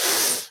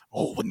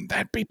 Oh, wouldn't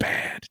that be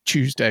bad?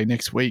 Tuesday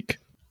next week.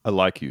 I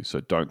like you, so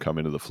don't come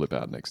into the Flip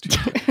Out next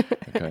Tuesday.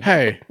 Okay.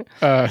 Hey,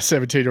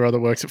 17-year-old that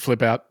works at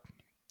Flip Out,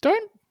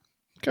 don't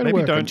go to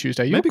work on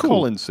Tuesday. You're Maybe cool.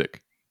 call in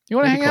sick. You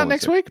want to maybe hang out call in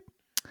next sick. week?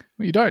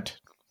 Well, you don't.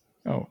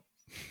 Oh,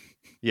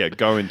 Yeah,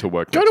 go into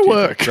work. Go next to Tuesday.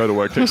 work. Go to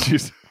work next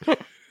Tuesday.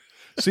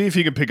 See if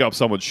you can pick up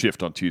someone's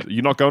shift on Tuesday.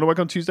 You're not going to work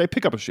on Tuesday?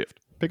 Pick up a shift.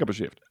 Pick up a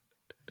shift.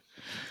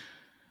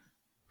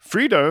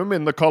 Freedom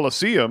in the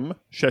Colosseum,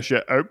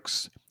 Cheshire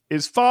Oaks,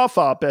 is far,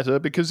 far better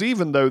because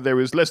even though there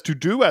is less to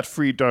do at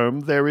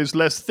Freedom, there is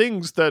less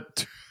things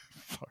that...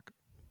 Fuck.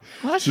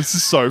 what? This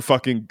is so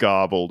fucking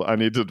garbled. I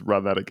need to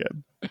run that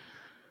again.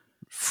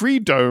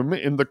 Freedom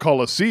in the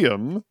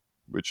Colosseum,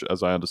 which,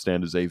 as I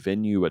understand, is a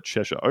venue at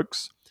Cheshire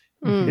Oaks,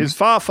 is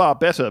far, far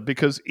better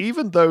because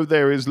even though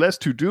there is less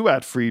to do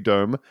at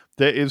Freedom,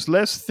 there is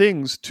less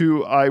things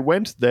to... I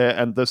went there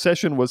and the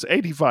session was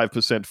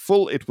 85%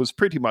 full. It was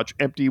pretty much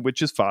empty,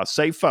 which is far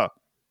safer.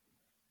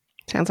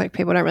 Sounds like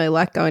people don't really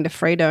like going to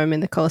Freedom in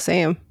the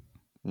Colosseum.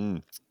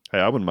 Hey,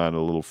 I wouldn't mind a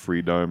little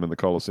Freedom in the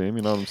Colosseum,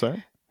 you know what I'm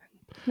saying?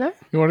 No?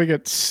 You want to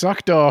get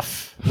sucked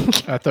off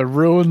at the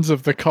ruins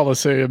of the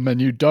Colosseum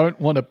and you don't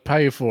want to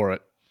pay for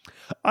it.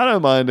 I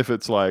don't mind if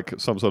it's like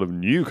some sort of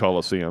new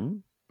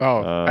Colosseum.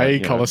 Oh, you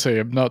know.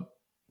 Colosseum, not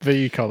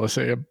the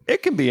Colosseum.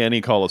 It can be any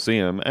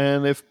Colosseum,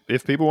 and if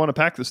people want to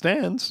pack the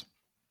stands,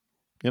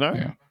 you know,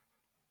 Yeah.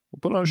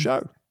 we'll put on a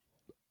show.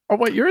 Oh,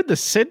 wait, you're in the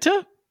center?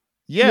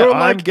 Yeah, You're I'm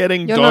like-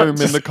 getting you're dome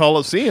not- in the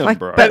Colosseum, Like,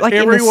 bro. but like in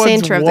the Everyone's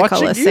center of the watching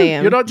you?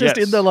 Colosseum. You're not just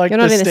Yes. in the You're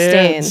not in the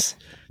stands.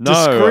 no,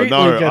 discreetly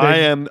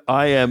getting-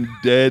 I am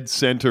dead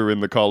center in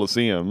the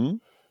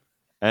Colosseum,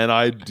 and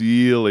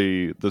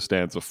ideally the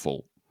stands are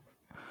full.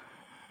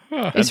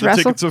 And Is the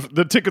Russell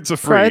tickets are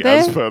Crowe free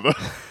as there?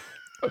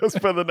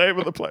 per the name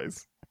of the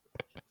place.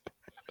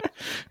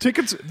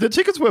 The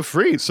tickets were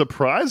free.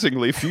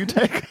 Surprisingly, few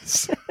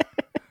takers.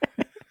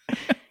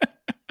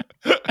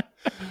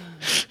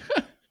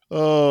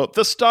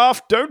 The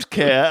staff don't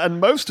care, and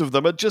most of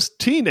them are just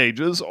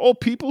teenagers or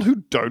people who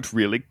don't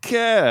really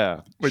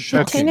care. Which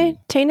Shocking. that's-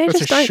 Teenagers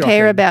That's a don't shocking-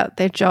 care about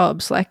their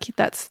jobs. Like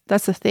that's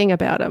the thing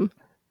about them.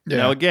 Yeah.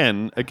 Now,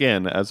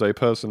 again, as a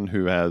person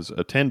who has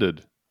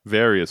attended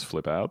various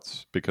flip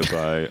outs, because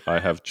I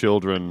have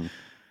children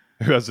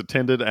who has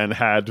attended and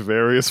had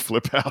various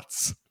flip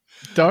outs.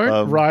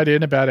 Don't write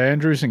in about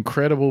Andrew's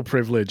incredible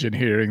privilege in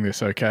hearing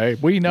this, okay?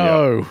 We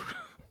know.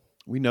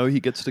 We know he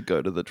gets to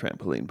go to the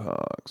trampoline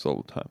parks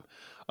all the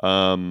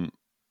time.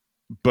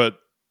 But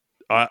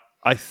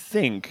I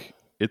think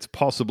it's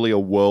possibly a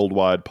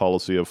worldwide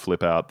policy of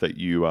flip out that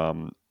you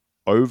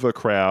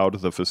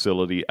overcrowd the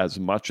facility as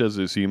much as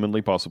is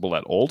humanly possible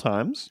at all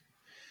times,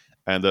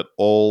 and that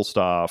all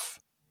staff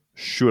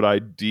should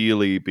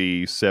ideally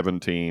be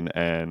 17,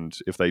 and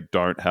if they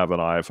don't have an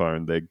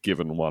iPhone, they're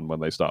given one when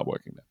they start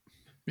working there.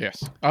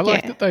 Yes. I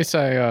like Yeah. that they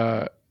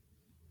say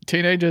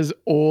teenagers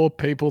or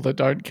people that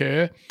don't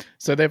care.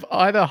 So they've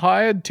either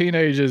hired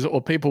teenagers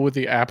or people with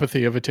the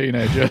apathy of a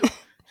teenager.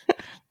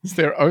 It's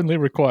their only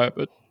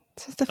requirement.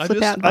 It's just a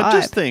flip out vibe. I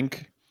just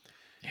think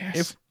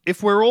Yes.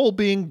 if we're all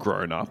being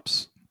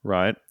grown-ups,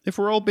 right? If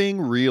we're all being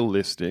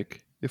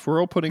realistic, if we're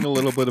all putting a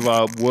little bit of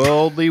our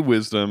worldly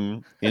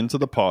wisdom into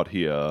the pot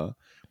here,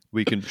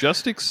 we can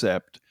just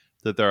accept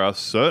that there are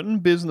certain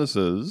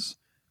businesses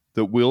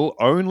that will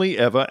only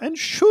ever and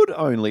should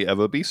only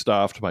ever be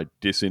staffed by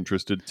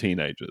disinterested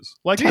teenagers.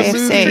 Like the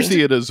KFC. movie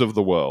theaters of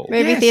the world.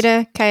 Movie Yes.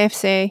 theater,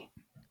 KFC,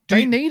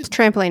 They need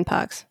trampoline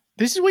parks.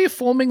 this is where you're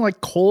forming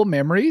like core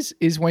memories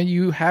is when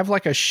you have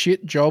like a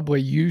shit job where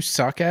you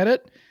suck at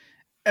it.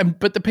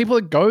 But the people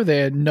that go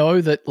there know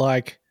that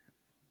like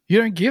you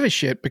don't give a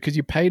shit because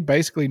you paid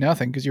basically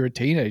nothing because you're a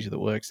teenager that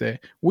works there.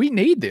 We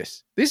need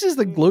this. This is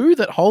the glue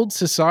that holds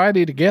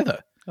society together.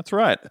 That's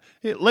right.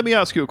 Here, let me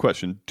ask you a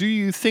question. Do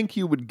you think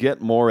you would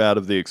get more out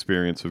of the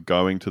experience of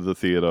going to the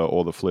theater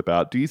or the flip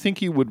out? Do you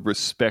think you would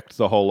respect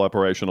the whole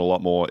operation a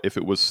lot more if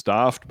it was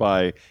staffed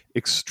by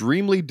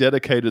extremely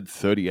dedicated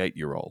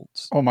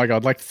 38-year-olds? Oh my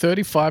God, like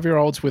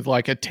 35-year-olds with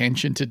like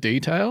attention to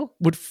detail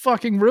would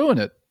fucking ruin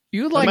it.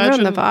 You would like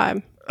Ruin the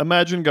vibe.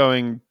 Imagine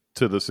going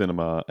to the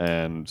cinema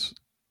and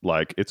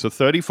like it's a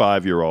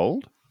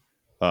 35-year-old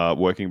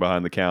working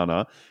behind the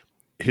counter.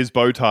 His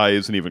bow tie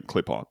isn't even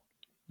clip on.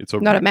 It's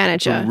Not a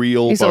manager. It's a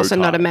real He's bow also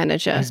tie. not a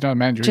manager. He's not a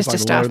manager. Just he's a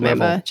like staff low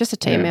member. level. Just a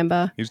team Yeah.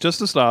 member. He's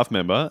just a staff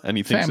member, and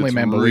he thinks Family it's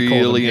member, we call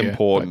them really here, but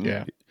important.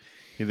 yeah.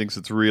 He thinks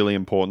it's really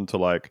important to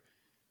like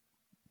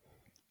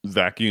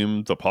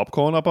vacuum the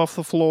popcorn up off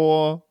the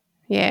floor.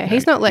 Yeah,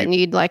 he's not letting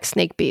you like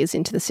sneak beers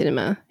into the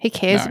cinema. He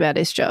cares No. about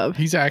his job.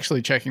 He's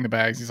actually checking the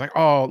bags. He's like,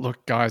 oh,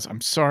 look, guys,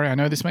 I'm sorry. I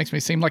know this makes me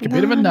seem like a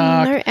bit of a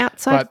narc. No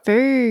outside but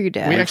food.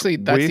 We actually,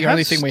 that's We the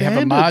only have thing we have a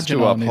standards margin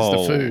to on is the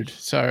uphold. food.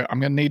 So I'm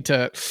going to need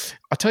to,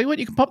 I'll tell you what,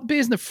 you can pop the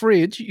beers in the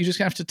fridge. You're just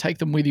going to have to take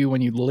them with you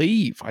when you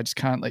leave. I just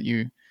can't let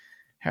you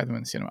have them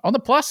in the cinema. On the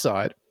plus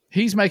side,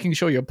 he's making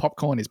sure your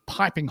popcorn is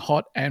piping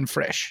hot and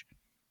fresh.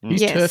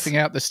 He's Yes. turfing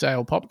out the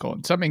stale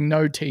popcorn, something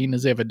no teen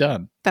has ever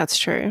done. That's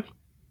true.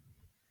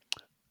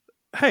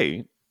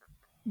 Hey,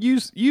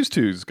 use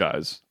twos,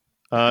 guys.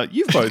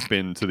 You've both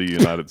been to the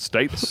United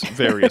States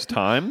various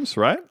times,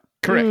 right?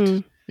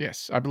 Correct.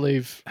 Yes, I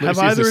believe Have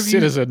Lucy is either a of you-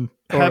 citizen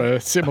or have- a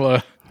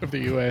similar of the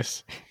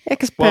US.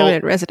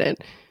 Ex-permanent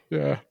resident.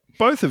 Yeah.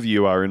 Both of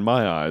you are, in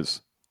my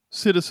eyes,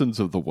 citizens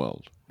of the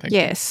world. Thank you.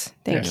 Yes,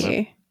 thank Yes.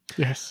 you.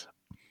 Yes.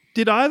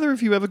 Did either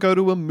of you ever go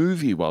to a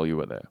movie while you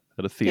were there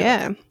at a theater?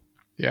 Yeah.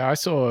 Yeah, I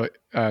saw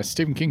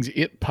Stephen King's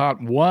It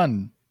Part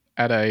 1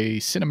 at a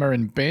cinema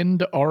in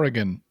Bend,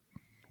 Oregon.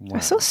 I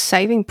saw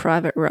Saving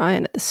Private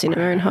Ryan at the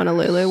cinema in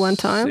Honolulu one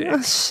time. It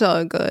was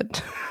so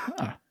good.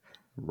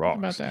 Rocks. How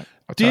about that?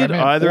 Oh, sorry, Did I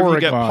meant either of you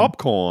get Oregon.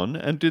 popcorn,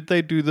 and did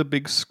they do the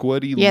big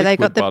squirty Yeah, they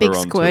got liquid the big butter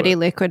onto squirty it?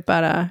 liquid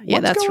butter. Yeah,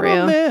 What's that's going on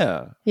real.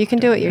 there? You can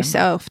do it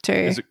yourself too.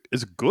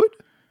 Is it good?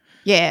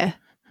 Yeah.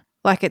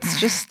 Like it's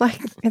just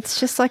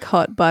like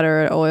hot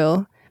butter or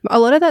oil. A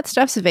lot of that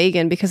stuff's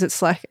vegan because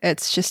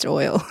it's just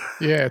oil.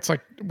 Yeah, it's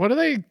like, what do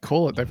they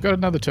call it? They've got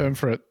another term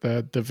for it,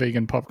 the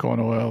vegan popcorn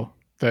oil.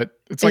 That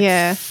it's like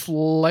Yeah.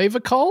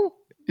 Flavorcol?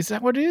 Is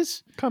that what it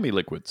is? Cummy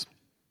liquids.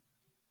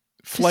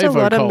 Just a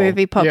lot of Flavorcol.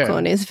 movie Yeah.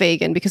 popcorn is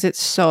vegan because it's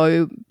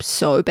so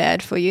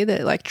bad for you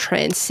that it like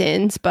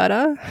transcends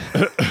butter.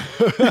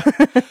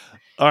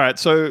 All right,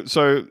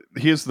 so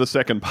here's the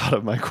second part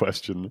of my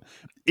question.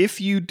 If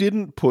you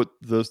didn't put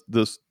this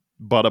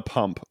butter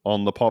pump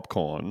on the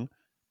popcorn,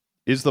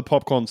 is the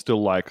popcorn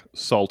still like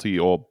salty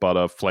or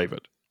butter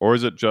flavored? Or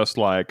is it just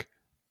like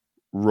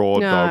raw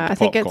No, dog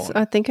popcorn?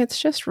 I think it's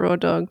just raw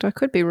dogged. I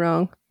could be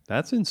wrong.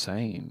 That's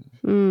insane.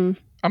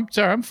 I'm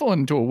sorry, I'm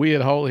falling into a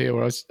weird hole here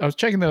where I was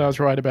checking that I was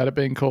right about it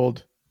being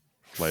called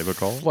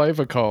Flavorcol?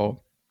 Flavorcol.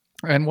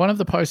 And one of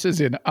the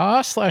posters in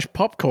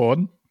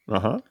r/popcorn,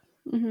 Uh-huh.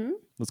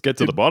 Let's get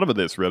to the bottom of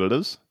this,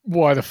 Redditors.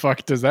 why the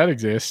fuck does that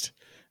exist?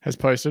 Has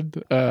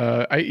posted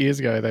 8 years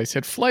ago. They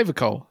said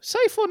Flavorcol,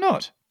 safe or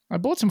not? I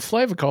bought some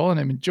Flavorcol and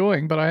I'm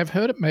enjoying, but I have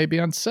heard it may be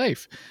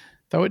unsafe.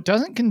 Though it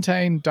doesn't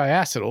contain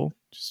diacetyl,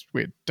 just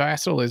weird.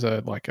 Diacetyl is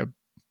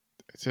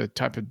it's a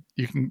type of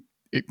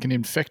it can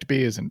infect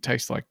beers and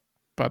taste like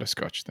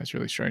butterscotch. That's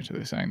really strange that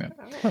they're saying that.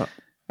 Huh.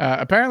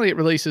 Apparently, it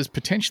releases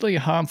potentially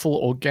harmful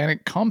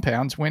organic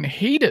compounds when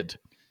heated.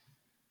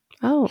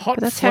 Oh, Hot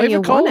but that's how you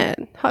Flavorcol? want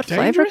it. Hot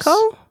Dangerous?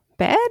 Flavorcol?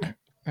 Bad?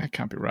 That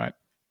can't be right.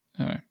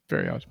 No,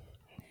 very odd.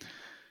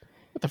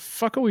 What the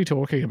fuck are we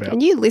talking about?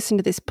 And you listen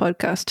to this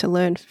podcast to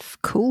learn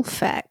cool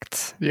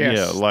facts. Yes,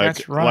 yeah, like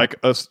that's right. like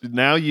us.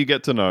 Now you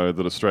get to know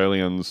that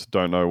Australians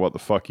don't know what the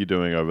fuck you're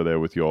doing over there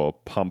with your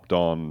pumped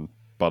on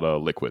butter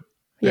liquid.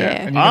 Yeah.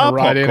 And you're going Our to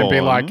write in and be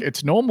popcorn- like,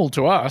 it's normal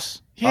to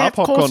us. Yeah, Our of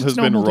course popcorn it's has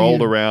been normal to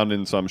rolled you. around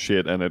in some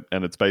shit, and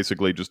it's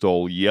basically just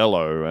all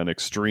yellow and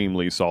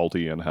extremely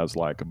salty and has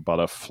like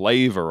butter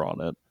flavor on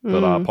it.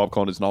 But our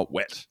popcorn is not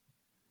wet;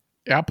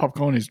 Our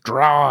popcorn is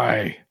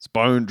dry. it's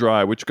bone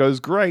dry, which goes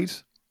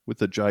great with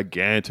the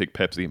gigantic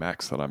Pepsi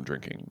Max that I'm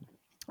drinking.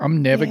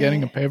 I'm never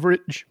getting a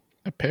beverage.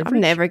 I'm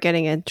never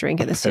getting a drink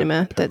at the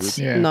cinema that's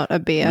Yeah. not a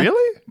beer.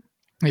 Really?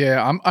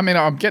 Yeah,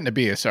 I'm getting a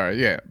beer,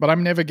 sorry, yeah. But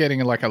I'm never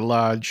getting like a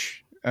large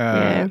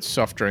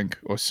soft drink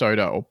or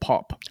soda or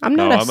pop. I'm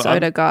not No, a I'm-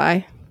 soda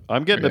guy.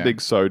 I'm getting Yeah. a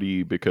big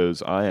sody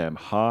because I am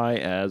high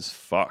as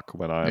fuck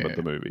when I am at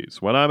the movies.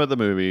 When I'm at the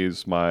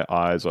movies, my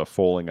eyes are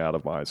falling out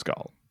of my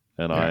skull,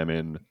 and I am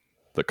in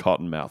the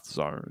Cottonmouth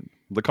zone,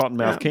 the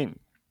Cottonmouth King.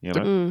 You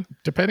know,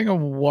 Depending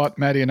on what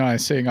Maddie and I are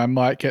seeing, I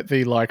might get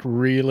the like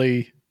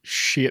really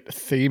shit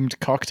themed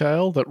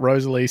cocktail that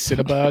Rosalie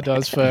Cinnabar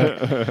does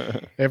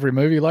for every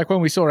movie. Like when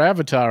we saw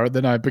Avatar and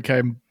then I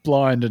became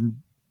blind and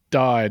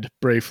died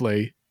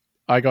briefly,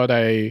 I got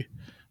a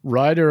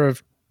Rider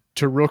of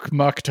Taruk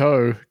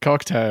Makto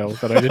cocktail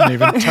that I didn't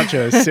even touch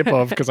a sip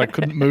of because I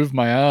couldn't move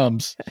my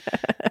arms.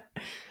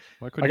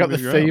 Why couldn't I got you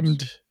the move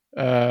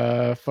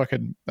your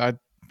arms? themed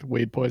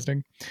weed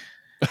poisoning.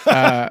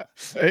 Why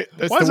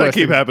Why does that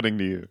keep happening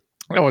to you?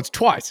 Oh, it's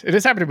twice. It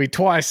has happened to me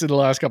twice in the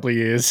last couple of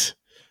years.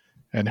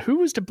 And who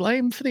was to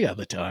blame for the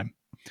other time?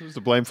 Who's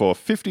to blame for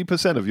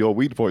 50% of your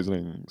weed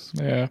poisonings?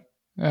 Yeah.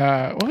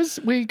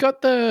 We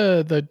got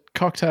the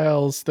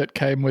cocktails that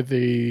came with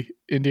the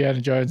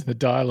Indiana Jones and the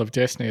Dial of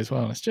Destiny as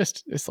well. And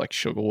it's like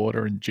sugar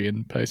water and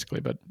gin,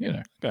 basically. But,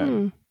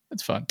 Okay.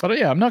 it's fun. But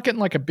yeah, I'm not getting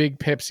like a big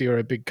Pepsi or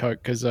a big Coke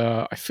because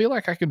I feel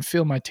like I can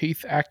feel my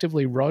teeth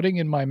actively rotting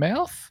in my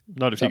mouth.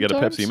 Not if you get a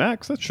sometimes. Pepsi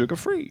Max. That's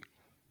sugar-free.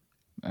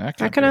 I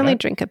can only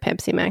drink a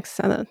Pepsi Max.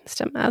 Other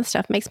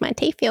stuff makes my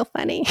teeth feel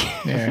funny.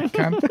 Yeah,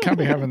 can't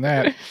be having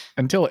that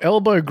until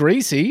Elbow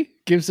Greasy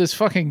gives us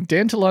fucking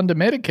dental under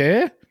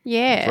Medicare.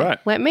 Yeah, That's right.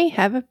 let me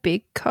have a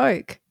big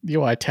Coke.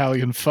 You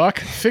Italian fuck,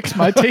 fix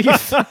my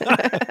teeth.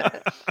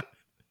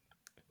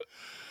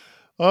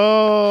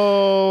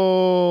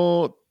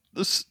 Oh,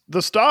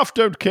 the staff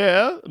don't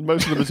care. And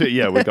most of them,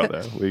 yeah, we got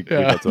there. We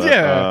got to that.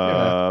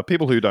 Yeah.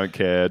 People who don't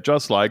care,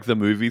 just like the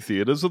movie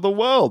theaters of the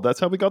world. That's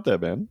how we got there,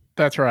 man.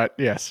 That's right.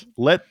 Yes.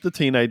 Let the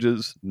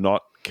teenagers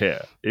not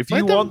care. If you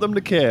Let them- want them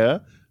to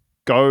care,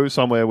 go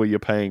somewhere where you're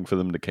paying for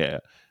them to care.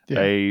 Yeah.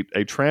 A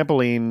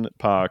trampoline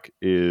park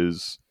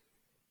is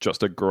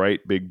just a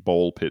great big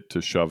ball pit to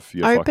shove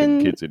your fucking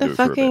Open kids into the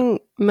for a bit. fucking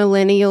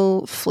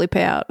millennial flip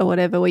out or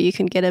whatever, where you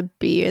can get a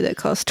beer that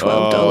costs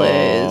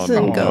 $12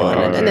 and no. go on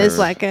it. And there's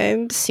like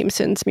a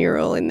Simpsons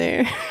mural in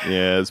there.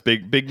 Yeah, there's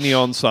big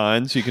neon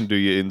signs you can do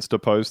your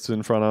Insta posts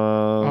in front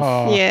of.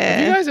 Oh, Yeah.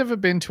 Have you guys ever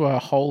been to a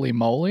Holy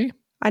Moly,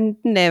 I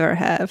never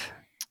have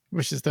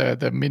which is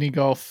the mini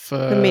golf?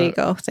 the mini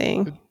golf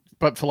thing.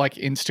 but for like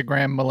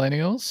Instagram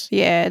millennials.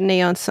 Yeah,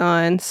 neon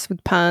signs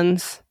with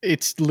puns.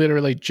 It's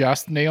literally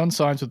just neon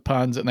signs with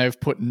puns, and they've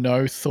put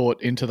no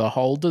thought into the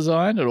whole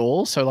design at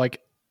all. So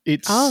like,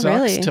 it Oh,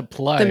 sucks really? to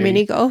play. The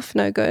mini golf,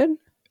 no good.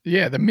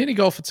 Yeah, the mini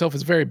golf itself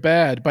is very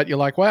bad, but you're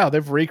like, wow,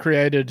 they've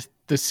recreated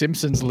the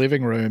Simpsons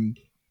living room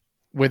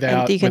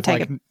without. And you can with, take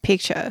like, a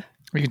picture.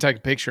 you can take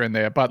a picture in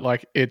there, but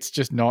like, it's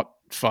just not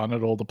fun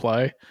at all to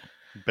play.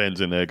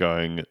 Ben's in there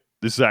going,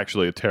 this is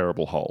actually a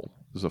terrible hole.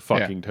 This is a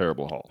fucking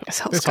terrible hole. This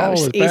whole This scope hole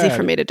is is easy bad.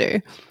 for me to do.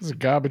 It's a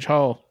garbage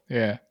hole.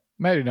 Yeah,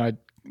 Matey and I,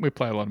 we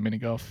play a lot of mini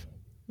golf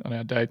on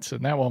our dates,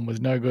 and that one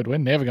was no good. We're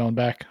never going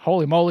back.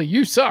 Holy moly,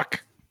 you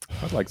suck.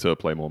 I'd like to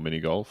play more mini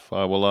golf.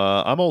 I'm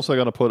also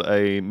going to put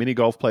a mini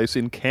golf place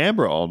in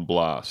Canberra on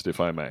blast, if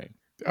I may.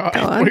 Go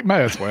on. We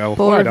may as well.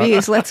 Ball Why not?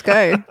 reviews, let's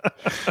go.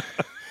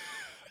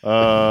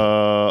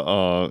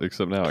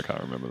 Except now I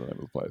can't remember the name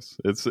of the place.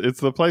 It's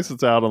the place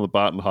that's out on the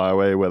Barton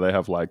Highway where they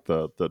have like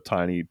the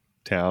tiny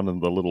town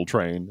and the little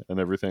train and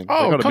everything. They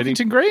Oh, got a mini-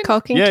 Cockington Green?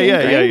 Cockington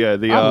Yeah.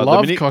 Green? I The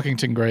love mini-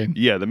 Cockington Green.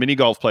 Yeah, the mini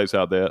golf place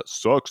out there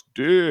sucks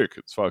dick.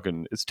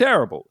 It's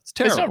terrible. It's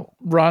It's not terrible.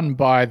 run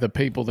by the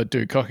people that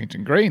do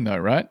Cockington Green, though,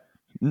 right?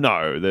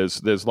 No,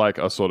 there's like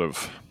a sort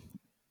of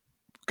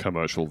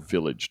commercial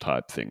village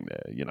type thing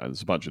there. You know,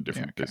 there's a bunch of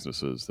different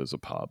businesses. There's a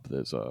pub.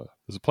 There's a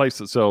place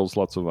that sells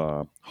lots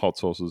of hot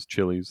sauces,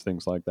 chilies,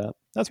 things like that.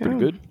 That's pretty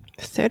good.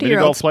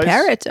 30-year-old's place?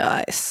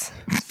 paradise.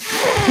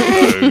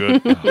 Very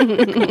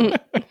good.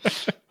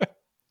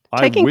 I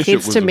Taking wish it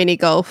kids was to a- mini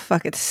golf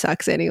fucking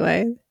sucks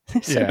anyway.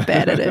 They're so Yeah.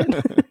 bad at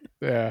it.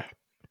 Yeah.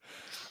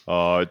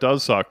 Oh, it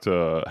does suck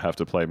to have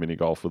to play mini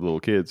golf with little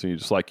kids, and you're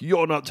just like,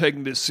 you're not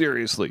taking this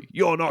seriously.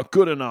 You're not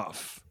good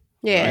enough.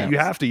 Yeah. You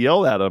have to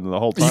yell at them the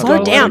whole time. Slow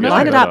gotta down. let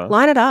Line it them up.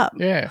 Line it up.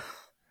 Yeah.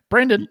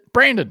 Brendan,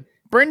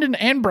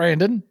 and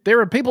Brandon, there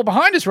are people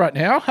behind us right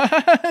now.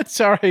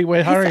 Sorry,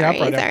 we're hurrying up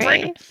right now. Sorry.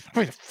 Brandon,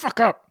 hurry the fuck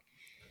up.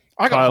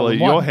 I got hole Kyler, in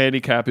your one.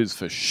 handicap is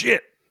for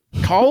shit.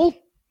 Cole,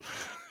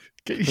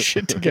 get your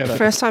shit together.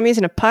 First time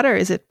using a putter,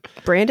 is it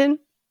Brandon?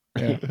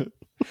 Yeah.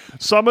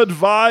 Some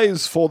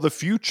advise for the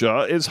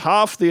future is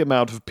half the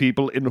amount of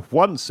people in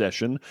one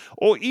session,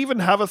 or even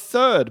have a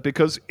third,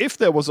 because if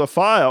there was a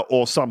fire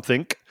or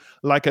something,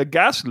 like a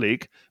gas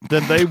leak,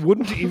 then they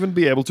wouldn't even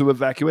be able to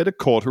evacuate a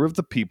quarter of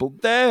the people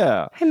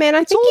there. Hey, man, I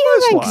It's think you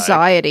have almost like-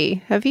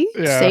 anxiety. Have you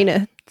Yeah. seen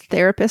a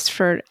therapist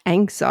for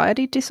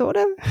anxiety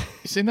disorder?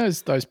 You seen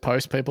those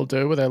posts people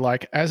do where they're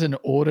like, as an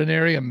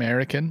ordinary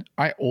American,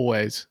 I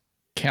always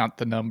count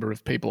the number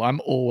of people.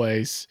 I'm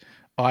always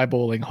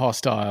eyeballing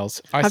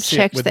hostiles. I I've sit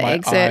checked with the my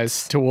exits.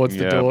 eyes towards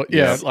the door.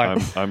 Yeah,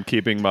 like I'm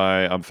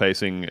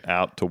facing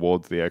out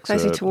towards the exit.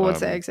 Facing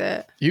towards the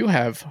exit. you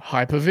have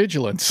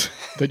hypervigilance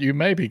that you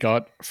maybe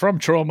got from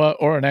trauma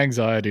or an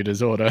anxiety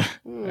disorder,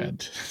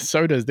 and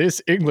so does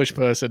this English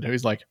person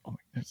who's like, oh,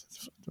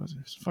 it's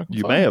fucking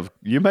You fun.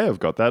 may have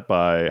got that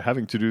by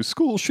having to do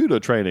school shooter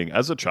training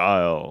as a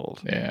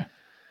child. Yeah,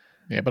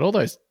 but all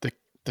those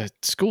the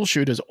school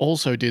shooters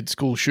also did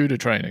school shooter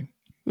training,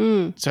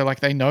 so like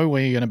they know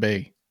where you're going to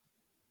be.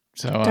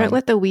 So Don't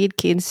let the weird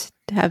kids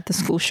have the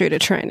school shooter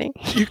training.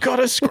 you got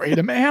to screen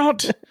them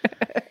out.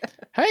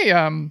 Hey,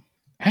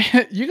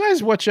 you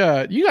guys watch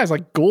you guys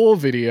like gore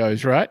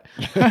videos, right?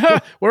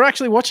 We're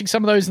actually watching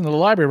some of those in the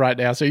library right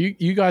now. So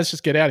you guys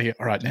just get out of here.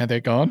 All right, now they're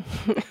gone.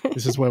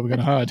 This is where we're going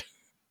to hide.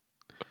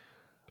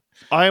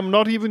 I am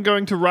not even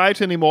going to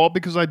write anymore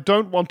because I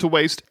don't want to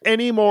waste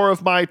any more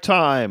of my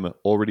time.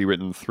 Already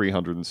written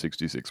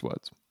 366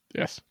 words.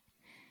 Yes.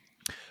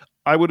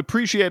 I would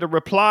appreciate a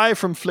reply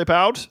from Flip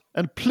Out,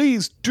 and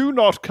please do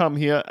not come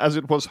here as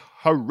it was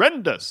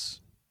horrendous.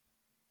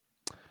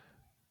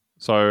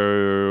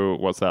 So,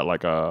 what's that,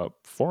 like a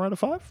 4 out of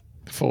 5?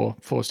 4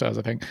 stars,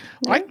 I think.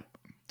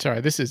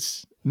 Sorry, this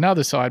is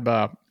another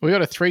sidebar. We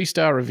got a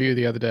 3-star review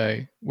the other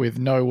day with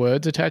no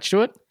words attached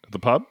to it. The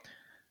pub?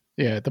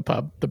 Yeah, the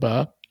pub, the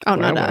bar. Oh,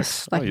 not Where I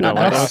us. Oh, Like, you not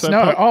don't like us. us?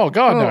 No, oh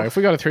God, no. Oh. If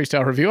we got a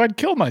 3-star review, I'd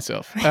kill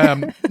myself. We got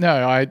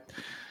leave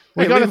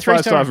a a 5-star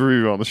 3-star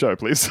review on the show,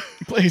 please.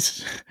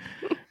 please.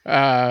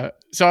 So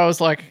I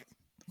was like,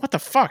 what the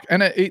fuck?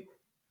 And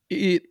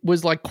it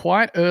was like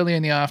quite early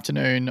in the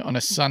afternoon on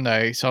a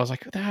Sunday. So I was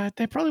like,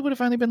 there probably would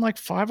have only been like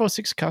 5 or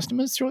 6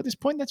 customers through at this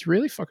point. That's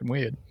really fucking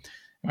weird.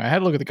 I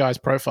had a look at the guy's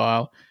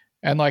profile,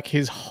 and like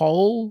he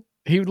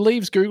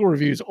leaves Google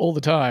reviews all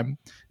the time.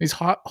 His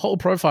whole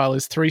profile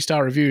is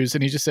 3-star reviews,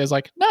 and he just says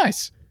like,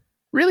 nice,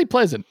 really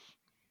pleasant.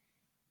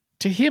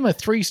 To him, a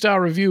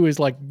 3-star review is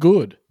like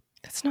good.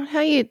 That's not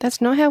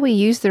how we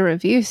use the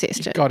review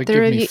system. gotta The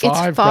give me review, 5,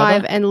 it's 5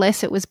 brother.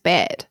 unless it was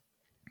bad.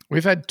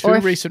 We've had 2 Or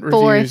if- recent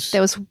Or reviews. if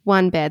there was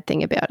one bad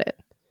thing about it.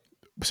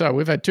 So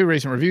we've had 2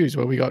 recent reviews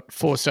where we got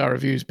 4-star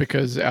reviews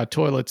because our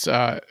toilets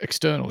are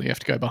external. You have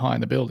to go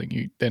behind the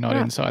building. They're not Oh.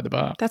 inside the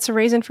bar. That's a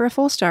reason for a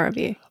 4-star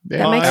review. Yeah.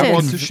 That makes I sense.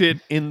 want to shit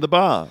in the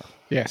bar.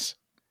 Yes.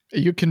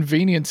 Your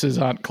conveniences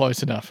aren't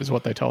close enough is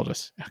what they told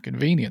us. Our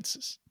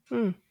conveniences.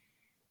 Hmm.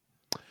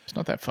 It's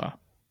not that far.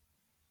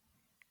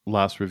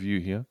 Last review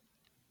here.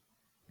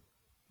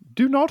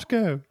 Do not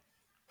go.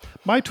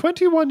 My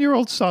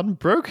 21-year-old son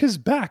broke his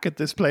back at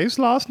this place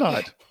last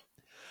night.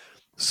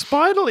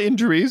 Spinal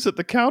injuries at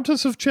the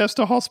Countess of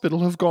Chester Hospital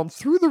have gone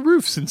through the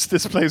roof since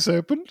this place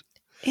opened.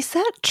 Is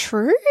that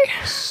true?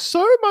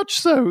 So much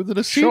so that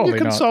a senior Surely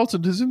not.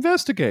 consultant is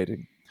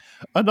investigating.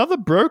 Another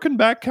broken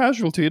back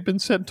casualty had been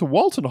sent to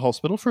Walton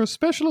Hospital for a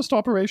specialist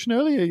operation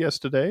earlier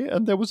yesterday,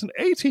 and there was an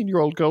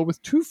 18-year-old girl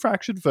with 2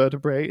 fractured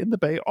vertebrae in the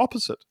bay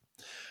opposite.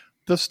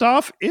 The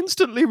staff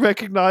instantly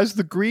recognized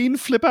the green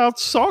flip-out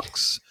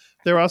socks.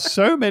 There are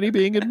so many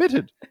being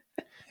admitted.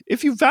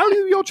 If you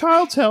value your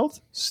child's health,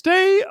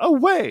 stay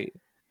away.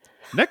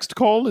 Next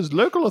call is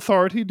local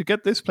authority to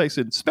get this place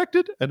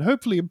inspected and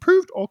hopefully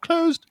improved or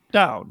closed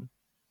down.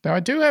 Now, I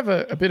do have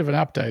a bit of an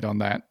update on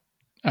that.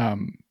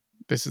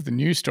 This is the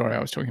news story I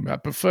was talking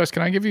about. But first,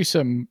 can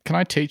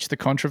I teach the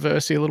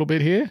controversy a little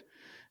bit here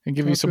and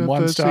give you some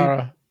Controversy.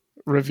 1-star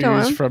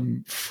reviews on.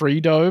 from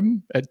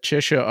Freedome at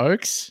Cheshire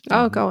Oaks?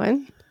 Oh, go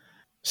on.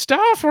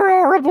 Staff are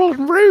horrible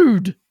and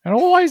rude and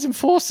always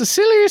enforce the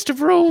silliest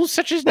of rules,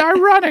 such as no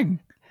running,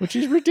 which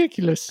is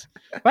ridiculous.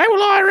 They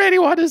will hire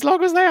anyone as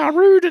long as they are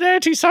rude and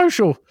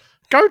antisocial.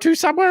 Go to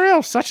somewhere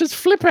else, such as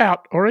Flip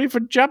Out, or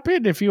even Jump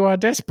In if you are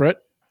desperate.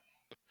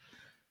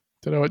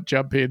 Don't know what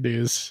Jump In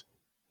is.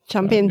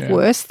 Jump in yeah.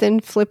 worse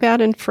than Flip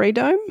Out and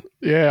Freedome?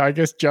 Yeah, I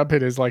guess Jump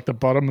In is like the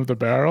bottom of the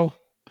barrel.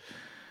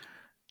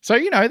 So,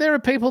 there are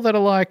people that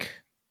are like,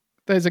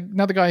 there's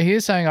another guy here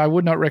saying, I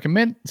would not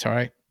recommend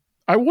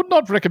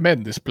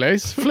this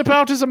place. Flip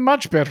Out is a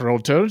much better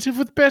alternative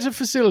with better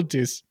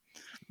facilities.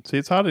 See,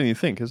 it's harder than you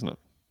think, isn't it?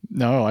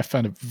 No, I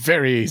found it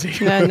very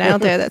easy. No,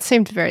 nailed it. That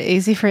seemed very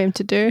easy for him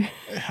to do.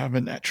 I'm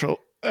a natural.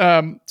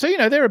 So,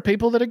 there are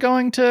people that are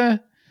going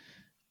to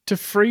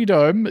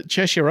Freedome at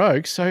Cheshire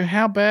Oaks. So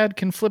how bad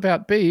can Flip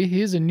Out be?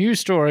 Here's a news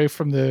story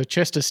from the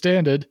Chester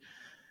Standard.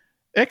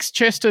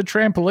 Ex-Chester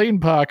Trampoline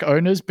Park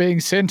owners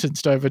being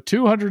sentenced over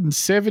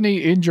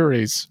 270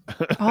 injuries.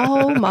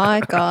 Oh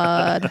my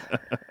God.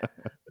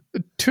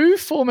 2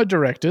 former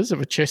directors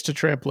of a Chester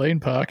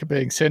trampoline park are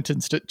being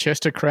sentenced at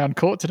Chester Crown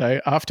Court today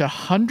after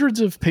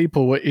hundreds of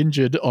people were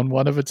injured on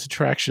one of its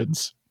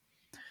attractions.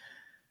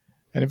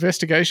 An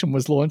investigation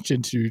was launched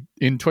in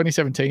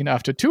 2017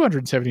 after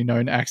 270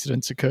 known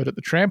accidents occurred at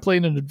the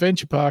trampoline and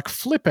adventure park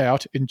Flip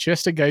Out in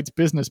Chester Gates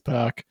Business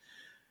Park.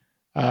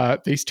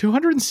 These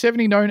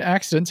 270 known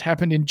accidents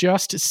happened in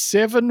just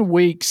 7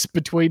 weeks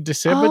between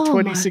December Oh my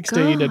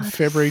 2016 and God.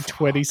 February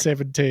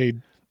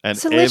 2017. And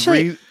So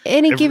literally, every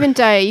any given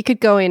day, you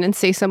could go in and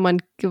see someone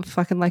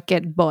fucking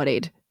get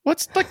bodied.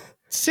 What's like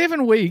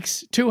 7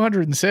 weeks,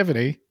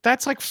 270?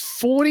 That's like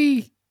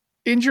 40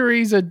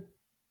 injuries a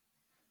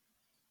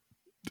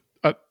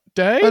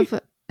day?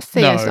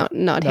 Theo's not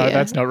no, here.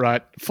 that's not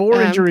right.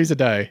 4 injuries a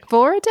day.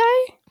 4 a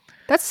day?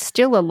 That's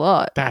still a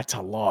lot. That's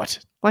a lot.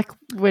 Like,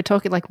 we're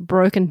talking like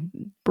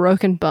broken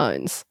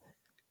bones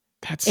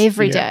That's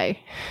every yeah. day.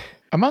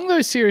 Among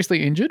those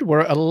seriously injured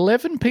were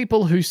 11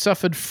 people who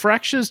suffered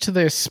fractures to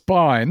their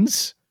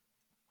spines,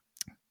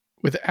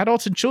 with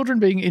adults and children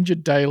being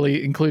injured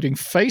daily, including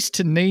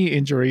face-to-knee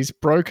injuries,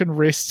 broken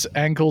wrists,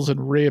 ankles,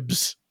 and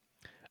ribs.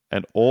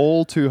 and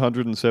all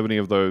 270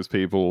 of those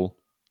people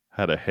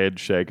had a head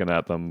shaken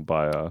at them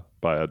by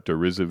a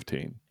derisive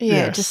teen.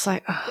 Yeah, Yes. just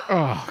like,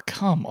 Oh,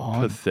 come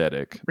on.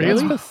 Pathetic.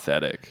 Really? That's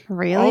pathetic.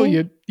 really? Oh,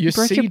 your Broke your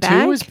C2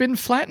 back? has been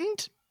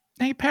flattened?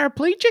 Now you're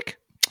paraplegic?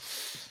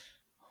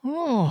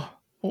 Oh,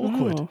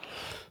 awkward. Oh.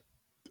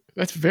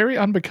 That's very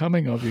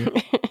unbecoming of you.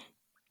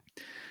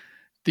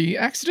 The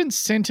accident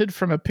centered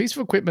from a piece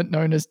of equipment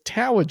known as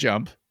tower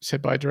jump,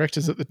 said by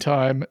directors at the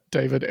time,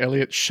 David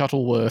Elliott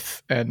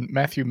Shuttleworth and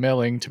Matthew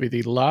Melling, to be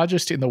the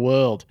largest in the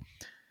world.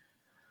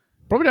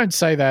 Probably don't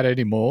say that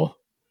anymore.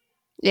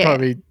 Yeah.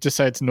 Probably just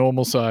say it's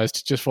normal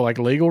sized, just for like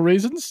legal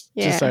reasons.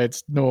 Yeah. Just say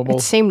it's normal.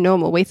 It seemed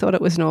normal. We thought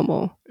it was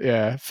normal.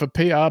 Yeah. For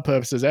PR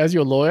purposes, as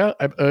your lawyer,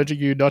 I'm urging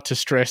you not to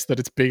stress that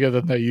it's bigger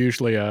than they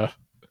usually are.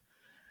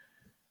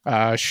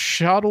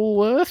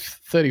 Shuttleworth,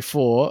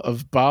 34,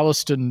 of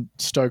Barlaston,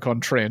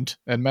 Stoke-on-Trent,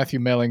 and Matthew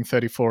Melling,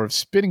 34, of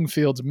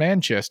Spinningfields,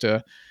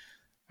 Manchester,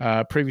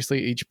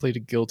 previously each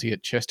pleaded guilty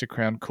at Chester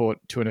Crown Court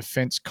to an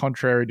offence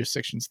contrary to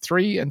Sections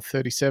 3 and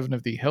 37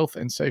 of the Health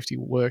and Safety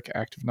Work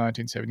Act of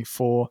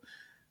 1974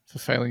 for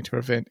failing to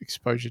prevent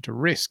exposure to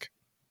risk.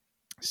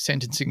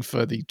 Sentencing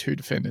for the two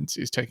defendants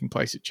is taking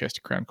place at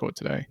Chester Crown Court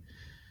today.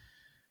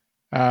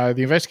 The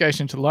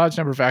investigation into the large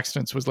number of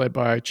accidents was led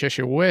by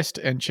Cheshire West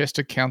and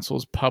Chester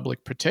Council's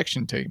Public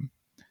Protection Team.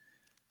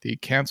 The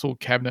council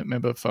cabinet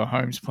member for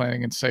Homes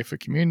Planning and Safer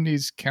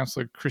Communities,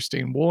 Councillor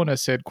Christine Warner,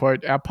 said,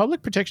 quote, "Our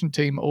public protection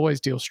team always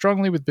deals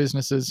strongly with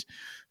businesses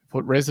who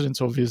put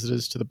residents or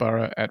visitors to the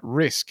borough at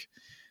risk.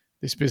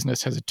 This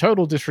business has a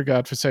total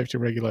disregard for safety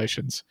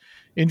regulations.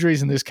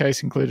 Injuries in this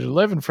case included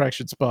 11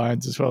 fractured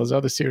spines as well as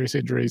other serious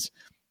injuries.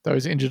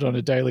 Those injured on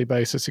a daily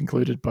basis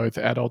included both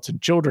adults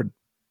and children.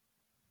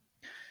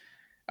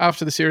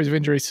 After the series of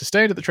injuries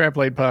sustained at the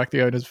trampoline park,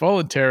 the owners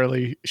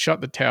voluntarily shut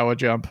the tower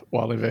jump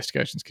while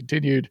investigations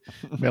continued.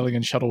 Melling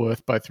and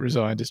Shuttleworth both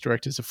resigned as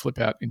directors of Flip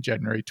Out in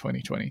January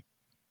 2020.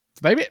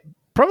 They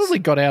probably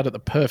got out at the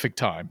perfect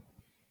time.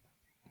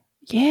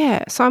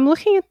 Yeah. So I'm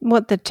looking at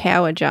what the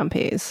tower jump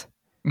is.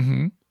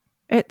 Mm-hmm.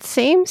 It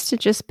seems to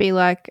just be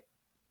like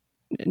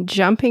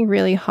jumping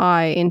really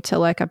high into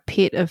like a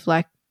pit of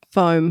like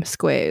foam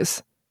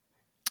squares.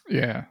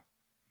 Yeah.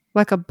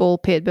 Like a ball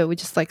pit, but with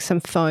just like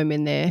some foam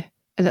in there.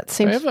 And that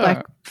seems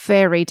like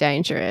very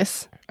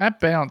dangerous. At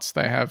Bounce,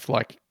 they have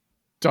like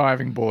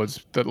diving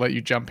boards that let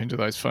you jump into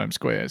those foam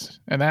squares.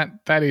 And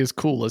that is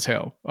cool as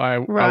hell. I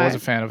was a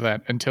fan of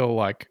that until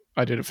like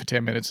I did it for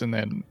 10 minutes and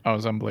then I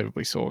was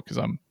unbelievably sore because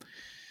I'm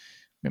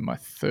in my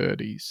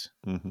 30s.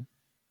 Mm-hmm.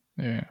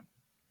 Yeah.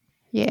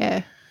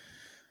 Yeah.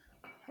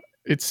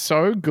 It's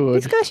so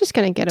good. These guys just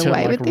going to get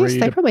away with this.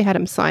 They probably had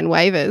him sign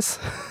waivers.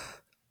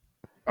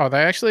 Oh,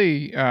 they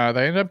actually they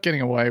ended up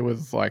getting away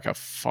with like a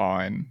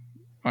fine,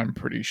 I'm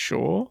pretty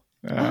sure.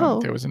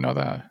 There was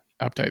another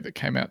update that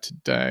came out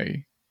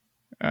today.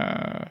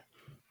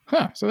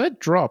 So that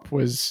drop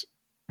was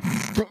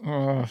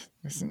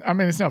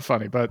it's not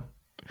funny, but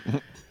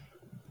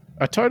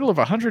a total of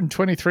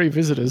 123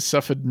 visitors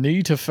suffered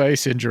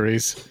knee-to-face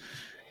injuries,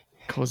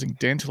 causing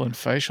dental and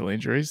facial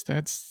injuries.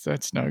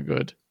 That's no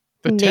good.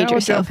 The Need tower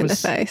yourself jump in the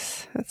was,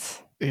 face.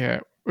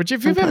 which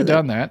if you've ever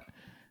done that,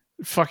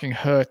 it fucking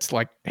hurts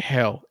like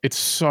hell. It's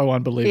so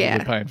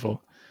unbelievably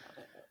painful.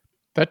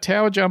 That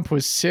tower jump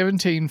was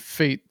 17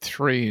 feet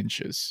 3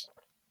 inches.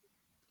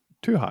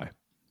 Too high.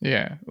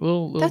 Yeah, a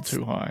little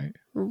too high.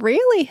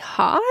 Really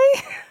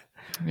high?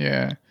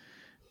 Yeah.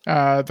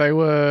 They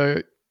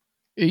were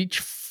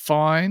each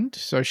fined.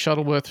 So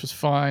Shuttleworth was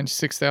fined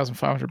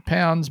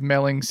 £6,500,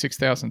 Melling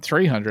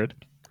 $6,300.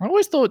 I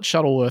always thought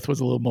Shuttleworth was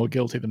a little more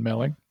guilty than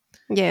Melling.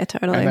 Yeah,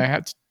 totally. And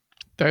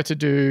they had to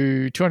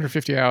do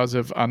 250 hours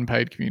of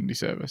unpaid community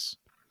service.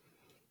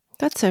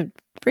 That's a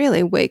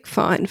really weak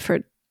fine for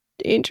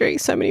injuring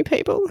so many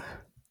people.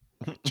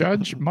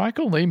 Judge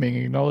Michael Leeming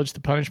acknowledged the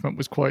punishment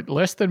was, quote,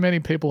 less than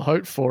many people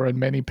hoped for and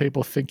many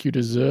people think you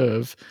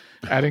deserve,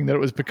 adding that it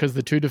was because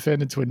the two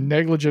defendants were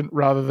negligent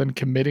rather than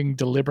committing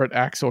deliberate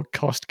acts or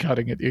cost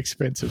cutting at the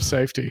expense of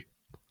safety.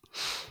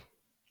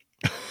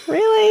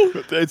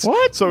 Really?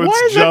 What? So Why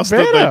it's is just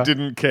that that they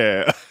didn't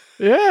care.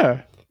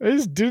 Yeah. They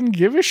just didn't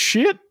give a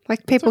shit.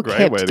 Like people That's a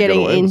great way kept to get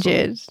getting away with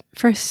injured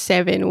for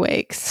 7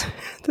 weeks.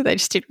 They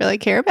just didn't really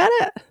care about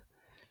it.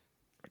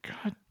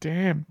 God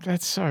damn.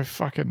 That's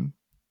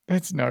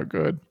no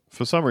good.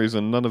 For some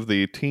reason, none of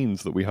the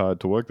teens that we hired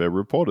to work there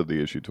reported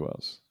the issue to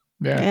us.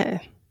 Yeah.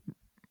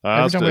 I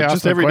asked, time we asked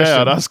just them every day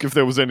I'd questions- ask if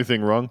there was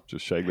anything wrong.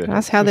 Just shake their head.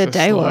 That's how their Just a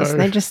day was. slow-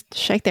 They just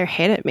shake their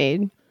head at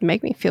me,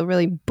 make me feel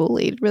really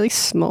bullied, really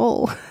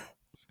small.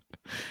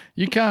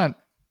 You can't.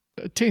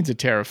 Teens are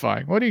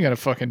terrifying. What are you going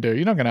to fucking do?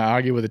 You're not going to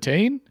argue with a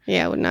teen?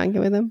 Yeah, I wouldn't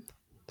argue with them.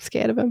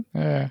 Scared of them.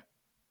 Yeah.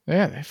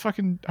 Yeah, they're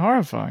fucking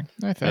horrifying.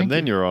 No, thank And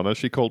then, Your Honor,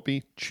 she called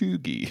me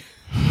Chuggy.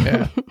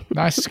 Yeah.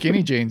 Nice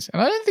skinny jeans.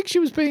 And I don't think she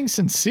was being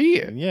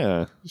sincere.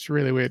 Yeah. It's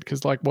really weird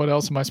because, like, what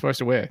else am I supposed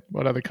to wear?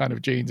 What other kind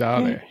of jeans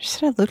are there? She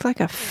said I looked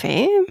like a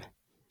fam.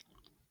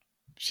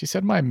 She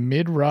said my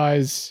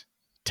mid-rise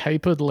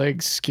tapered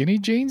leg skinny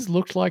jeans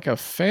looked like a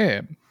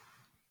fam.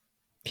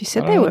 She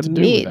said I they don't know were what to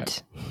do with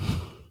mid.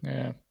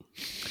 Yeah.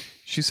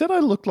 She said I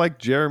looked like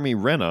Jeremy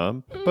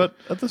Renner, but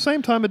at the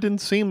same time, it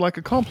didn't seem like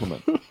a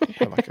compliment.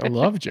 Yeah, like I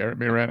love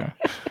Jeremy Renner.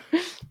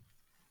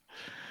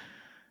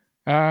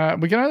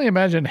 We can only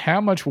imagine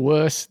how much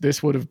worse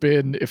this would have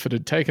been if it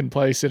had taken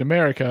place in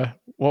America,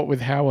 what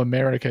with how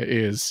America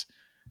is.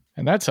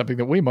 And that's something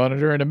that we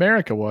monitor in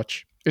America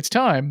Watch. It's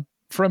time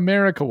for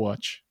America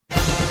Watch.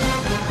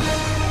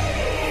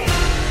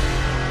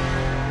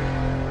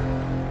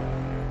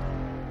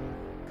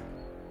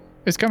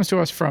 This comes to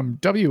us from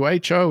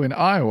WHO in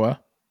Iowa.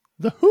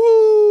 The Who.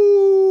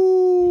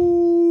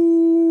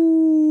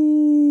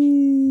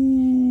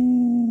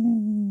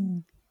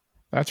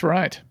 That's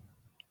right.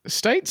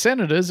 State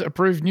senators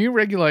approved new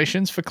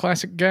regulations for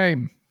classic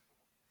game.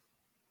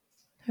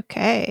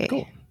 Okay.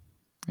 Cool.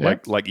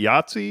 Yep. Like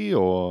Yahtzee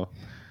or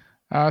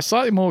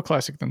Slightly more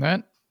classic than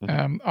that.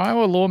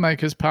 Iowa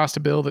lawmakers passed a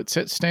bill that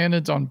sets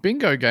standards on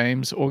bingo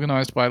games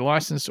organized by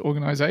licensed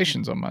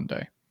organizations on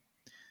Monday.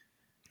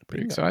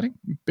 Pretty exciting.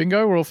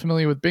 Bingo, we're all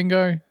familiar with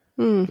bingo.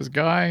 This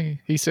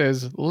guy, he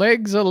says,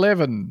 legs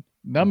 11,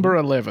 number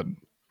 11.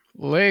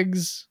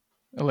 Legs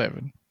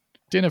 11.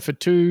 Dinner for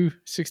 2,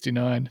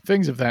 69.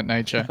 Things of that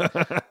nature.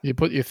 You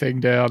put your thing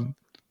down,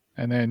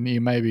 and then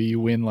you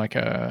win like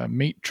a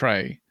meat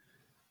tray.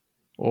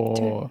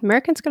 Or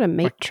Americans got a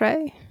meat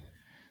tray?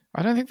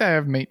 I don't think they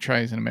have meat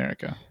trays in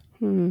America.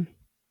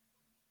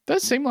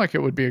 Does seem like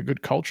it would be a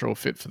good cultural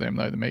fit for them,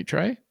 though, the meat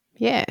tray.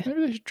 Yeah.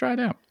 Maybe they should try it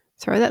out.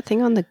 Throw that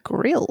thing on the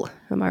grill.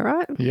 Am I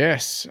right?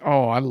 Yes.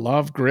 Oh, I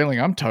love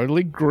grilling. I'm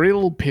totally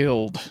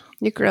grill-pilled.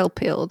 You're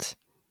grill-pilled.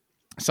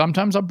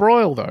 Sometimes I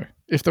broil, though.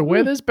 If the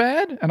weather's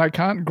bad and I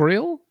can't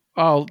grill,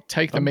 I'll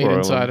take the meat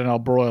inside and I'll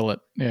broil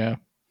it. Yeah.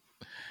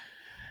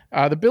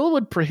 The bill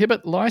would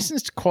prohibit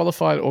licensed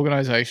qualified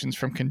organizations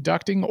from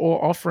conducting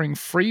or offering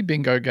free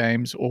bingo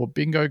games or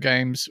bingo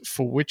games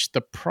for which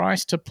the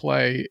price to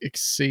play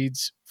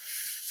exceeds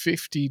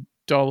 $50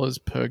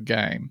 per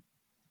game.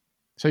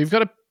 So you've got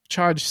to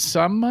charge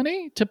some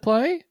money to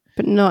play,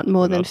 but not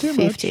more than not too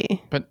 50. much,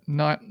 but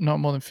not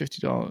more than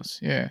 $50.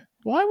 Yeah.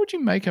 Why would you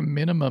make a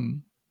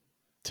minimum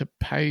to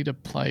pay to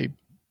play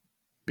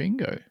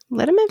bingo?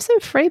 Let them have some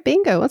free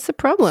bingo. What's the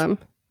problem?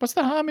 What's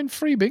the harm in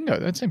free bingo?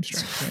 That seems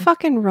strange. What's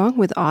fucking wrong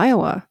with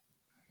Iowa?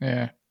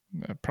 Yeah,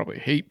 probably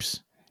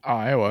heaps.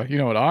 Iowa. You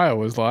know what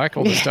Iowa's like,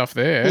 all the stuff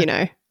there. You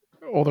know.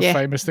 All the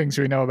famous things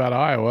we know about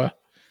Iowa.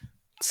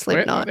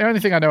 Slipknot. The only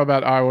thing I know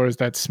about Iowa is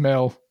that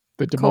smell,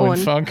 the Des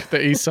Moines Corn. funk,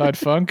 the East Side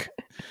funk.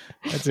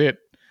 That's it.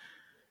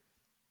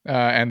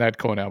 And that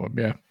Corn album,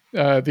 yeah.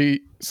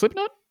 The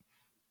Slipknot?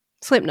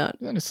 Slipknot.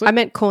 Is I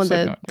meant corn,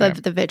 Slipknot,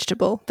 the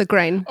vegetable, the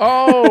grain.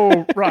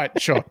 Oh, right,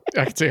 sure.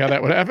 I can see how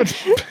that would happen.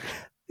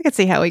 I can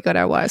see how we got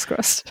our wires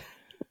crossed.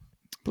 I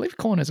believe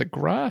corn is a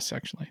grass,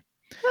 actually.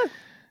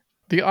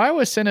 The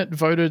Iowa Senate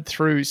voted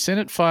through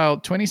Senate File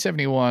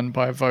 2071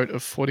 by a vote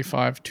of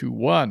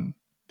 45-1.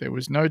 There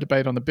was no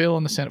debate on the bill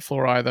on the Senate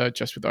floor either,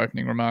 just with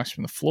opening remarks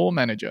from the floor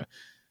manager.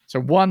 So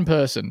one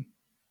person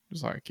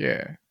was like,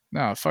 yeah,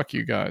 no, fuck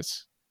you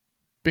guys.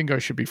 Bingo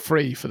should be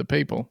free for the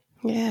people.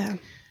 Yeah.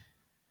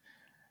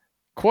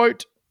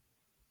 Quote,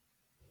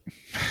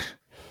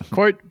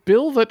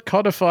 bill that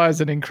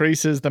codifies and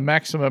increases the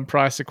maximum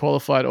price a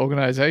qualified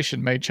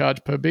organization may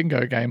charge per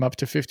bingo game up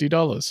to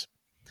 $50.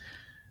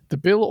 The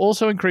bill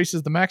also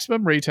increases the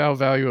maximum retail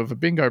value of a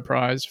bingo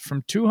prize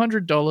from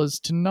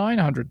 $200 to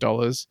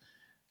 $900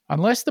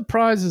 unless the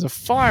prize is a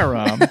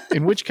firearm,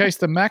 in which case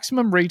the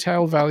maximum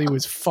retail value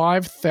is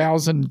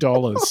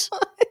 $5,000.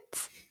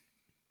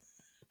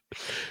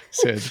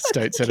 Said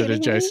State Senator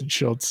Jason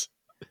Schultz.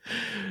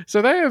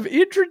 So they have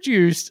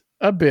introduced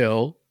a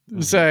bill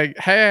saying,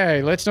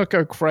 hey, let's not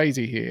go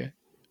crazy here.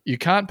 You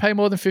can't pay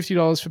more than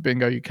 $50 for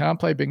bingo. You can't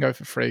play bingo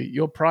for free.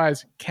 Your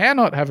prize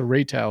cannot have a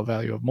retail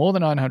value of more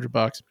than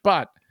 $900,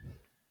 but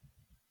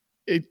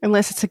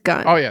unless it's a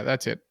gun. Oh yeah,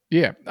 that's it.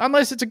 Yeah,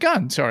 unless it's a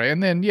gun. Sorry,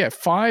 and then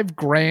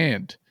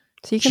 $5,000.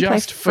 So you can play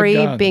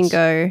free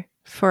bingo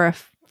for a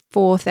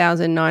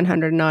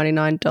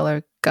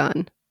 $4,999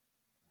 gun.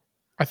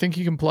 I think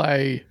you can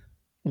play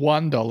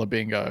 $1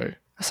 bingo.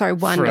 Sorry,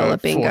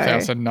 $1 bingo.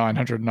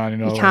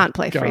 $4,999. You can't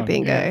play free gun.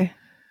 bingo. Yeah.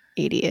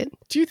 Idiot.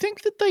 Do you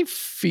think that they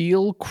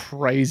feel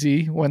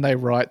crazy when they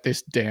write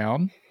this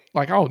down?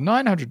 Like, oh,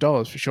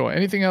 $900 for sure.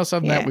 Anything else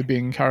other than that would be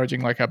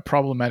encouraging like a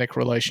problematic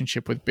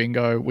relationship with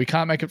bingo. We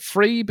can't make it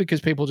free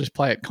because people just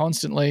play it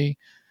constantly.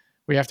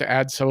 We have to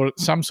add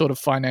some sort of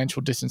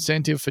financial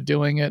disincentive for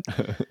doing it.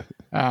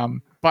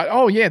 But,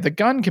 oh, yeah, the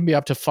gun can be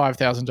up to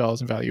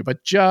 $5,000 in value,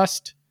 but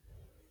just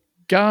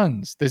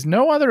guns. There's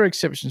no other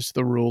exceptions to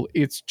the rule.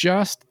 It's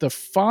just the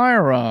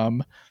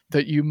firearm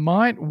that you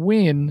might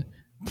win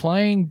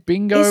playing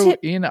bingo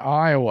in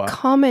Iowa.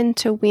 Common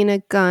to win a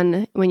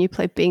gun when you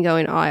play bingo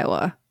in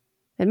Iowa?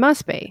 It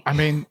must be. I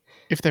mean,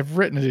 if they've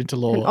written it into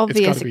law, an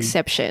obvious it's gotta be,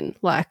 exception.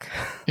 Like,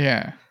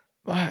 yeah,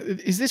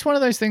 is this one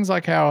of those things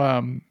like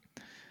how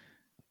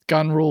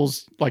gun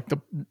rules, like the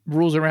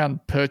rules around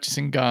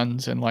purchasing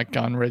guns and like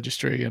gun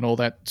registry and all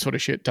that sort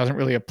of shit, doesn't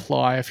really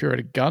apply if you're at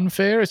a gun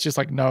fair? It's just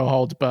like no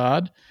holds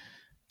barred.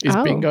 Is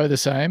bingo the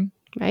same?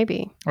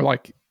 Maybe. Or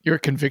like you're a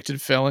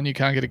convicted felon, you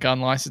can't get a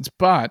gun license,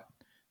 but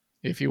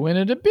if you win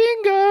at a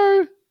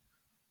bingo,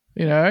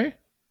 you know,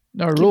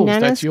 no rules.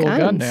 That's your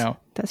gun now.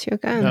 That's your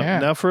gun.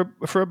 Now for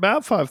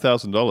about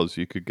 $5,000,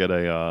 you could get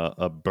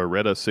a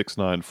Beretta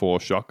 694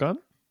 shotgun.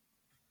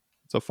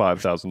 It's a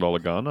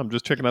 $5,000 gun. I'm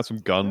just checking out some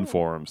gun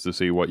forums to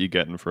see what you're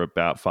getting for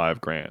about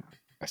 $5,000.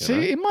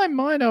 See, in my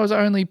mind, I was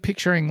only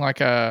picturing like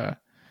a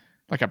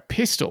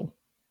pistol,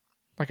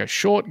 like a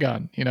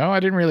shotgun. You know, I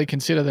didn't really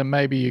consider that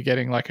maybe you're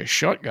getting like a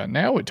shotgun.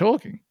 Now we're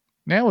talking.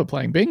 Now we're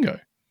playing bingo.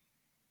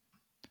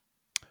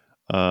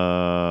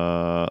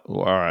 All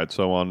right.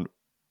 So on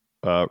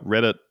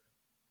Reddit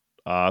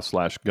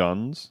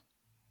r/guns,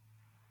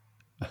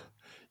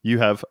 you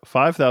have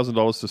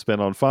 $5,000 to spend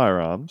on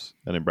firearms,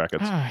 and in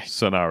brackets,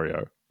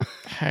 scenario.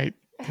 Hate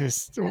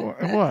this.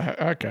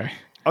 What? Okay.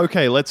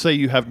 Okay, let's say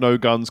you have no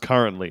guns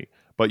currently,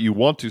 but you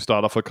want to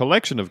start off a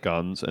collection of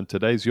guns, and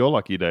today's your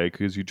lucky day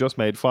because you just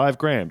made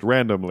 $5,000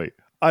 randomly.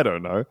 I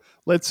don't know.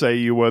 Let's say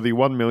you were the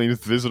 1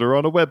 millionth visitor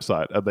on a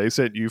website, and they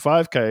sent you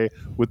 $5,000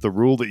 with the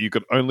rule that you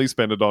could only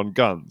spend it on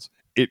guns.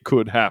 It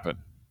could happen.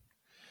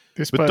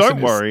 This But person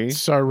don't worry.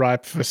 is so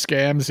ripe for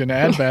scams and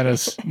ad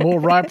banners, more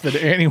ripe than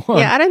anyone.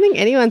 Yeah, I don't think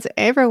anyone's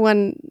ever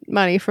won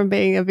money from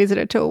being a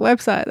visitor to a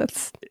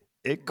website.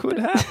 It could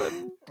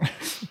happen.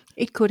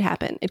 It could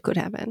happen. It could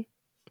happen.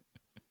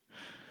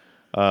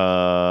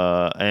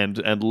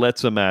 And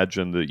let's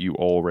imagine that you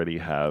already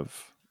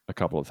have a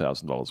couple of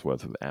 $1,000s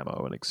worth of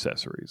ammo and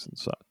accessories and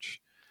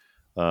such.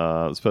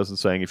 This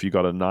person's saying if you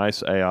got a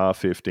nice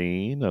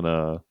AR-15 and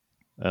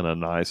a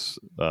nice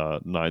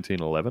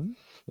 1911,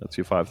 that's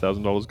your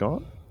 $5,000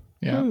 gone.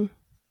 Yeah.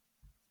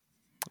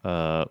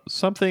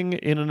 Something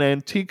in an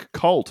antique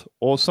Colt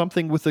or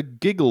something with a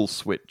giggle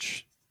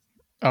switch.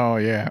 Oh,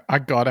 yeah. I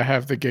got to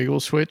have the giggle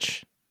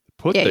switch.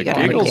 Put Yeah, the you gotta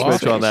have giggle a giggle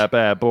switch on switch. that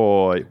bad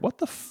boy. What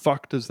the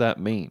fuck does that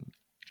mean?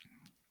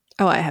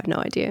 Oh, I have no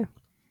idea.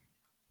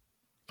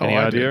 Any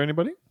I idea, do.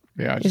 anybody?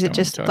 Yeah. I Is it don't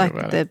just wanna tell you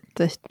like about it.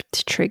 the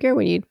trigger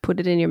when you put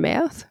it in your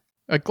mouth?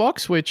 A Glock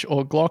switch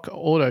or Glock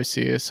auto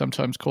sear,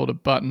 sometimes called a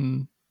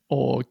button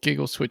or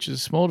giggle switch, is a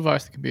small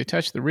device that can be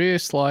attached to the rear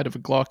slide of a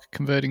Glock,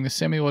 converting the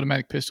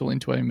semi-automatic pistol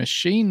into a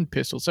machine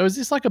pistol. So is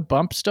this like a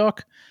bump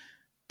stock,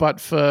 but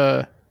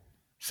for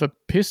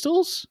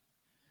pistols?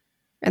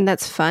 And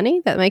that's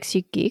funny? That makes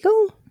you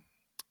giggle?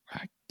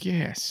 I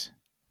guess.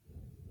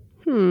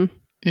 Hmm.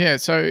 Yeah,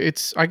 so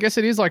I guess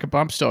it is like a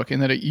bump stock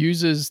in that it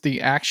uses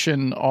the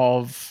action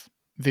of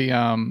the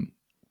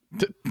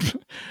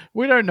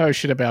we don't know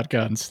shit about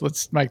guns.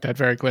 Let's make that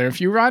very clear. If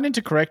you run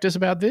into correctors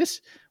about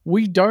this,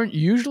 we don't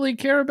usually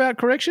care about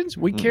corrections.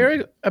 We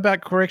care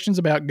about corrections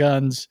about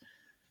guns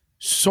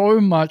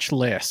so much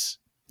less.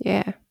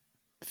 Yeah.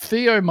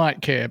 Theo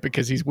might care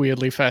because he's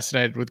weirdly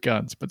fascinated with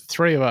guns, but the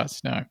three of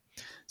us, no.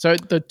 So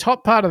the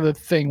top part of the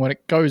thing, when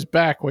it goes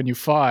back when you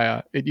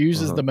fire, it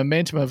uses the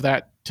momentum of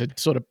that to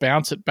sort of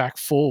bounce it back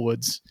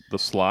forwards. The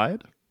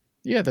slide?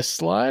 Yeah, the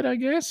slide, I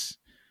guess.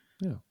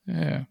 Yeah.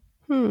 Yeah.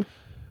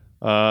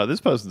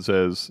 This person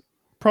says,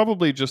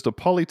 probably just a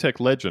Polytech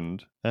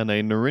Legend and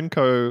a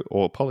Norinco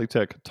or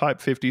Polytech Type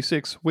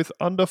 56 with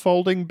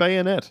underfolding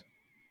bayonet.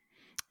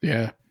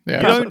 Yeah. You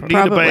Yeah. don't need a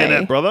Probably.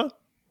 bayonet, brother.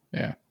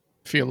 Yeah.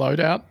 For your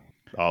loadout.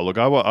 Oh, look,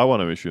 I want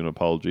to issue an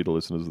apology to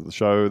listeners of the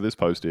show. This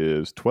post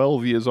is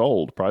 12 years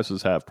old.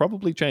 Prices have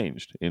probably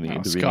changed in the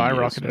intervening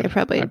skyrocketed. They're years.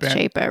 probably I bet.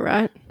 cheaper,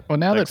 right? Well,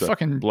 now Thanks that to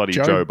fucking bloody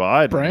Joe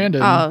Biden.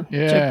 Brandon. Oh,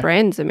 yeah. Joe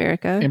Brand's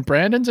America. In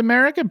Brandon's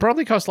America, it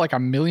probably costs like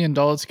 $1 million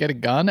to get a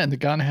gun, and the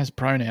gun has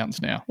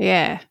pronouns now.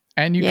 Yeah.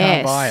 And you Yes.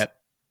 can't buy it.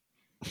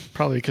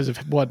 Probably because of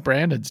what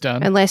Brandon's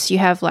done. Unless you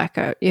have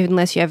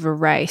unless you have a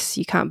race.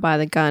 You can't buy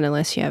the gun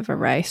unless you have a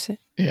race.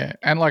 Yeah.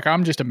 And like,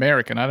 I'm just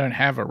American. I don't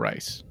have a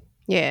race.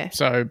 Yeah.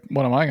 So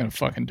what am I going to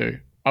fucking do?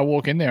 I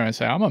walk in there and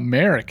say, I'm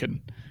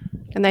American.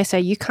 And they say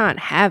you can't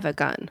have a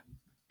gun.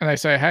 And they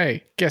say,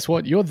 hey, guess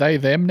what? You're they,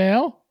 them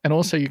now. And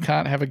also you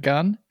can't have a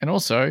gun. And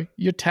also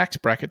your tax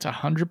bracket's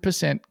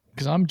 100%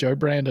 because I'm Joe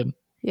Brandon.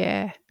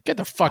 Yeah. Get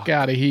the fuck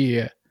out of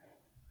here.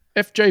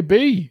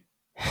 FJB.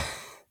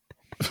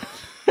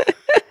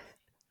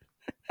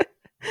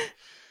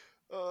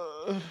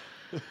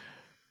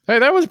 Hey,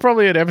 that was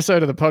probably an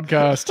episode of the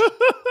podcast.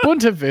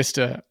 Bunta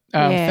Vista.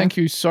 Yeah. Thank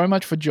you so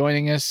much for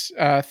joining us.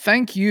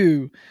 Thank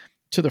you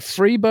to the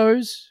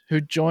Freebos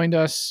who joined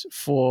us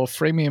for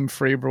Freemium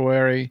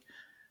February.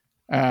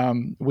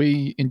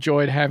 We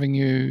enjoyed having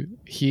you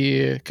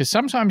here because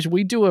sometimes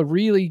we do a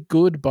really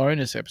good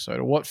bonus episode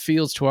or what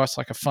feels to us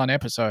like a fun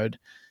episode.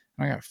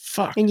 I go,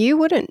 fuck. And you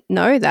wouldn't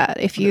know that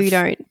if you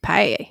don't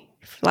pay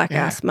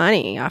Yeah. us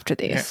money after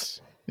this.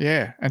 Yes.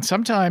 Yeah. And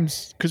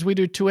sometimes, because we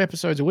do 2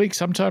 episodes a week,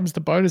 sometimes the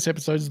bonus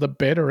episode is the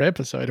better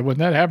episode. And when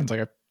that happens, I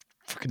go,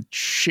 fucking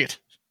shit.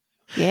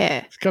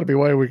 Yeah. There's got to be a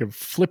way we can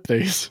flip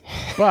these.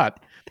 But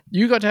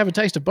you got to have a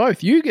taste of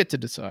both. You get to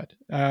decide.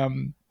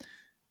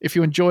 If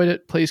you enjoyed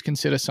it, please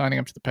consider signing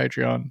up to the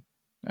Patreon.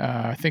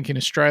 I think in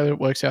Australia it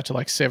works out to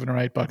like $7 or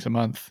 $8 a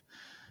month.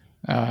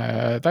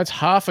 That's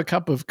half a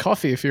cup of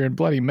coffee if you're in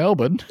bloody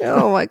Melbourne.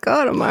 Oh my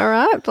God, am I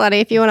right? Bloody,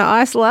 if you want an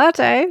iced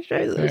latte.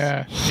 Jesus.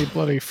 Yeah, you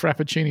bloody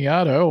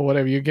frappucciniato or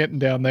whatever you're getting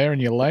down there in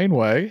your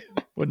laneway.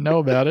 Wouldn't know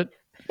about it.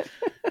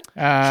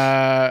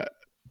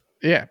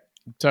 Yeah.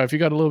 So if you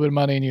got a little bit of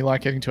money and you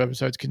like getting 2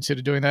 episodes,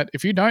 consider doing that.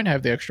 If you don't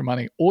have the extra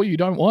money or you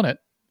don't want it,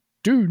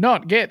 do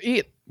not get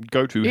it.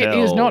 Go to It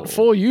hell. is not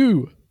for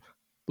you.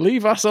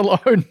 Leave us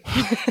alone.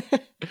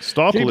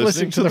 Stop Keep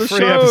listening to the free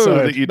show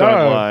episode. that you don't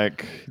No.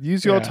 like.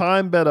 Use your Yeah.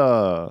 time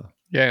better.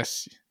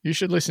 Yes, you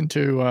should listen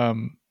to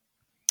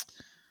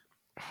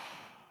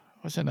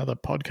what's another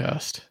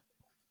podcast?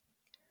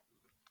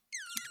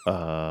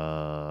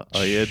 Oh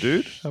yeah,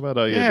 dude. How about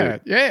oh yeah,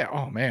 dude? Yeah.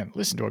 Oh man,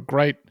 listen to a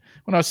great.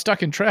 When I was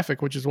stuck in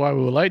traffic, which is why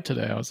we were late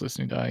today, I was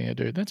listening to Oh Yeah,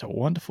 Dude. That's a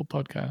wonderful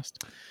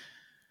podcast.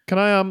 Can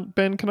I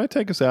Ben? Can I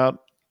take us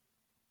out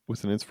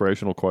with an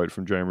inspirational quote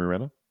from Jeremy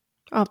Renner?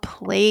 Oh,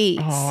 please.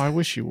 Oh, I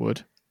wish you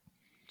would.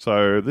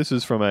 So this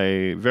is from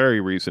a very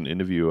recent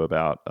interview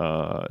about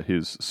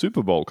his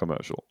Super Bowl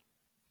commercial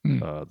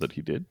that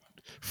he did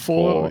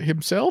For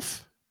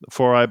himself?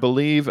 for, I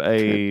believe,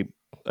 a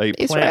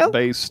Israel?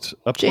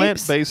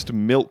 plant-based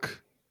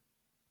milk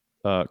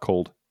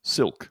called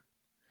Silk.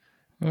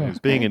 He was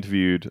being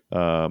interviewed. He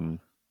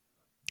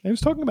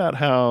was talking about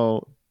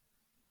how,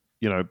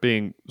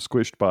 being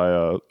squished by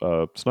a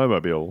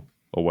snowmobile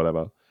or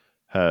whatever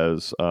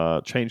has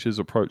changed his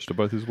approach to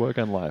both his work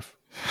and life.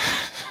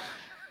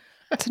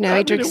 So now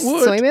he drinks it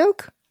would. soy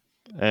milk?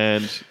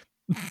 And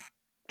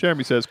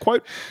Jeremy says,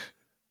 quote,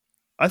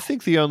 "I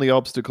think the only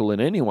obstacle in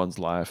anyone's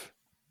life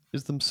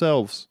is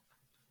themselves.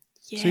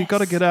 So you've got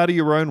to get out of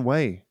your own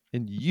way,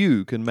 and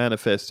you can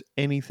manifest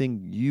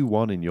anything you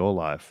want in your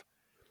life.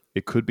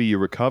 It could be your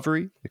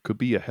recovery, it could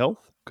be your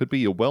health, could be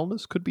your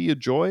wellness, could be your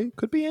joy,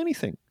 could be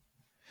anything.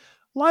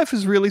 Life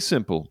is really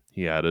simple,"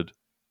 he added.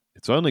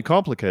 "It's only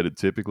complicated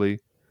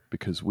typically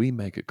because we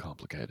make it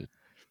complicated."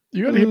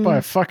 You got hit by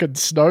a fucking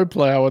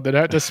snowplow and then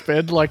had to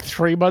spend like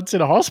 3 months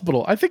in a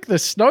hospital. I think the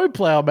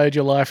snowplow made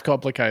your life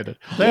complicated.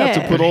 They have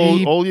to Yeah. put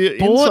all your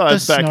Bought the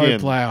insides back in.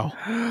 snowplow.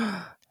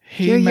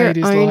 He You're made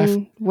your his own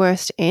life.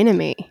 worst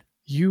enemy.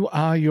 You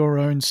are your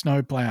own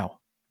snowplow.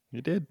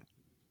 You did.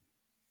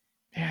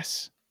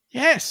 Yes.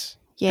 Yes.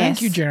 Yes.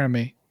 Thank you,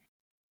 Jeremy.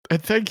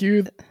 And thank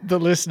you, the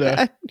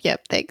listener.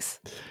 Yep,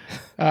 thanks.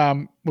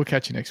 We'll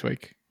catch you next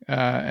week.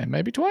 And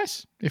maybe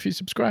twice if you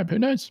subscribe. Who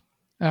knows?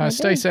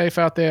 Stay safe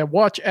out there.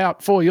 Watch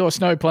out for your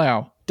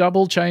snowplow.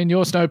 Double chain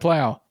your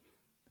snowplow.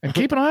 And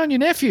keep an eye on your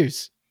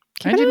nephews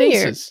and your Keep an eye on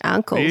nieces.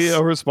 uncles. Be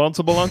a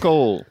responsible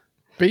uncle.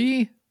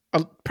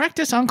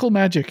 Practice Uncle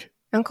Magic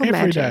Uncle every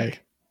Magic. day.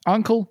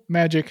 Uncle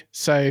Magic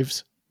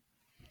saves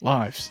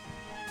lives.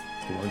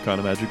 The one kind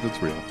of magic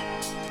that's real.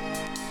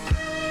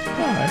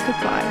 Bye.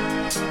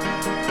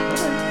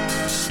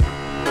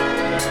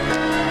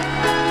 Goodbye.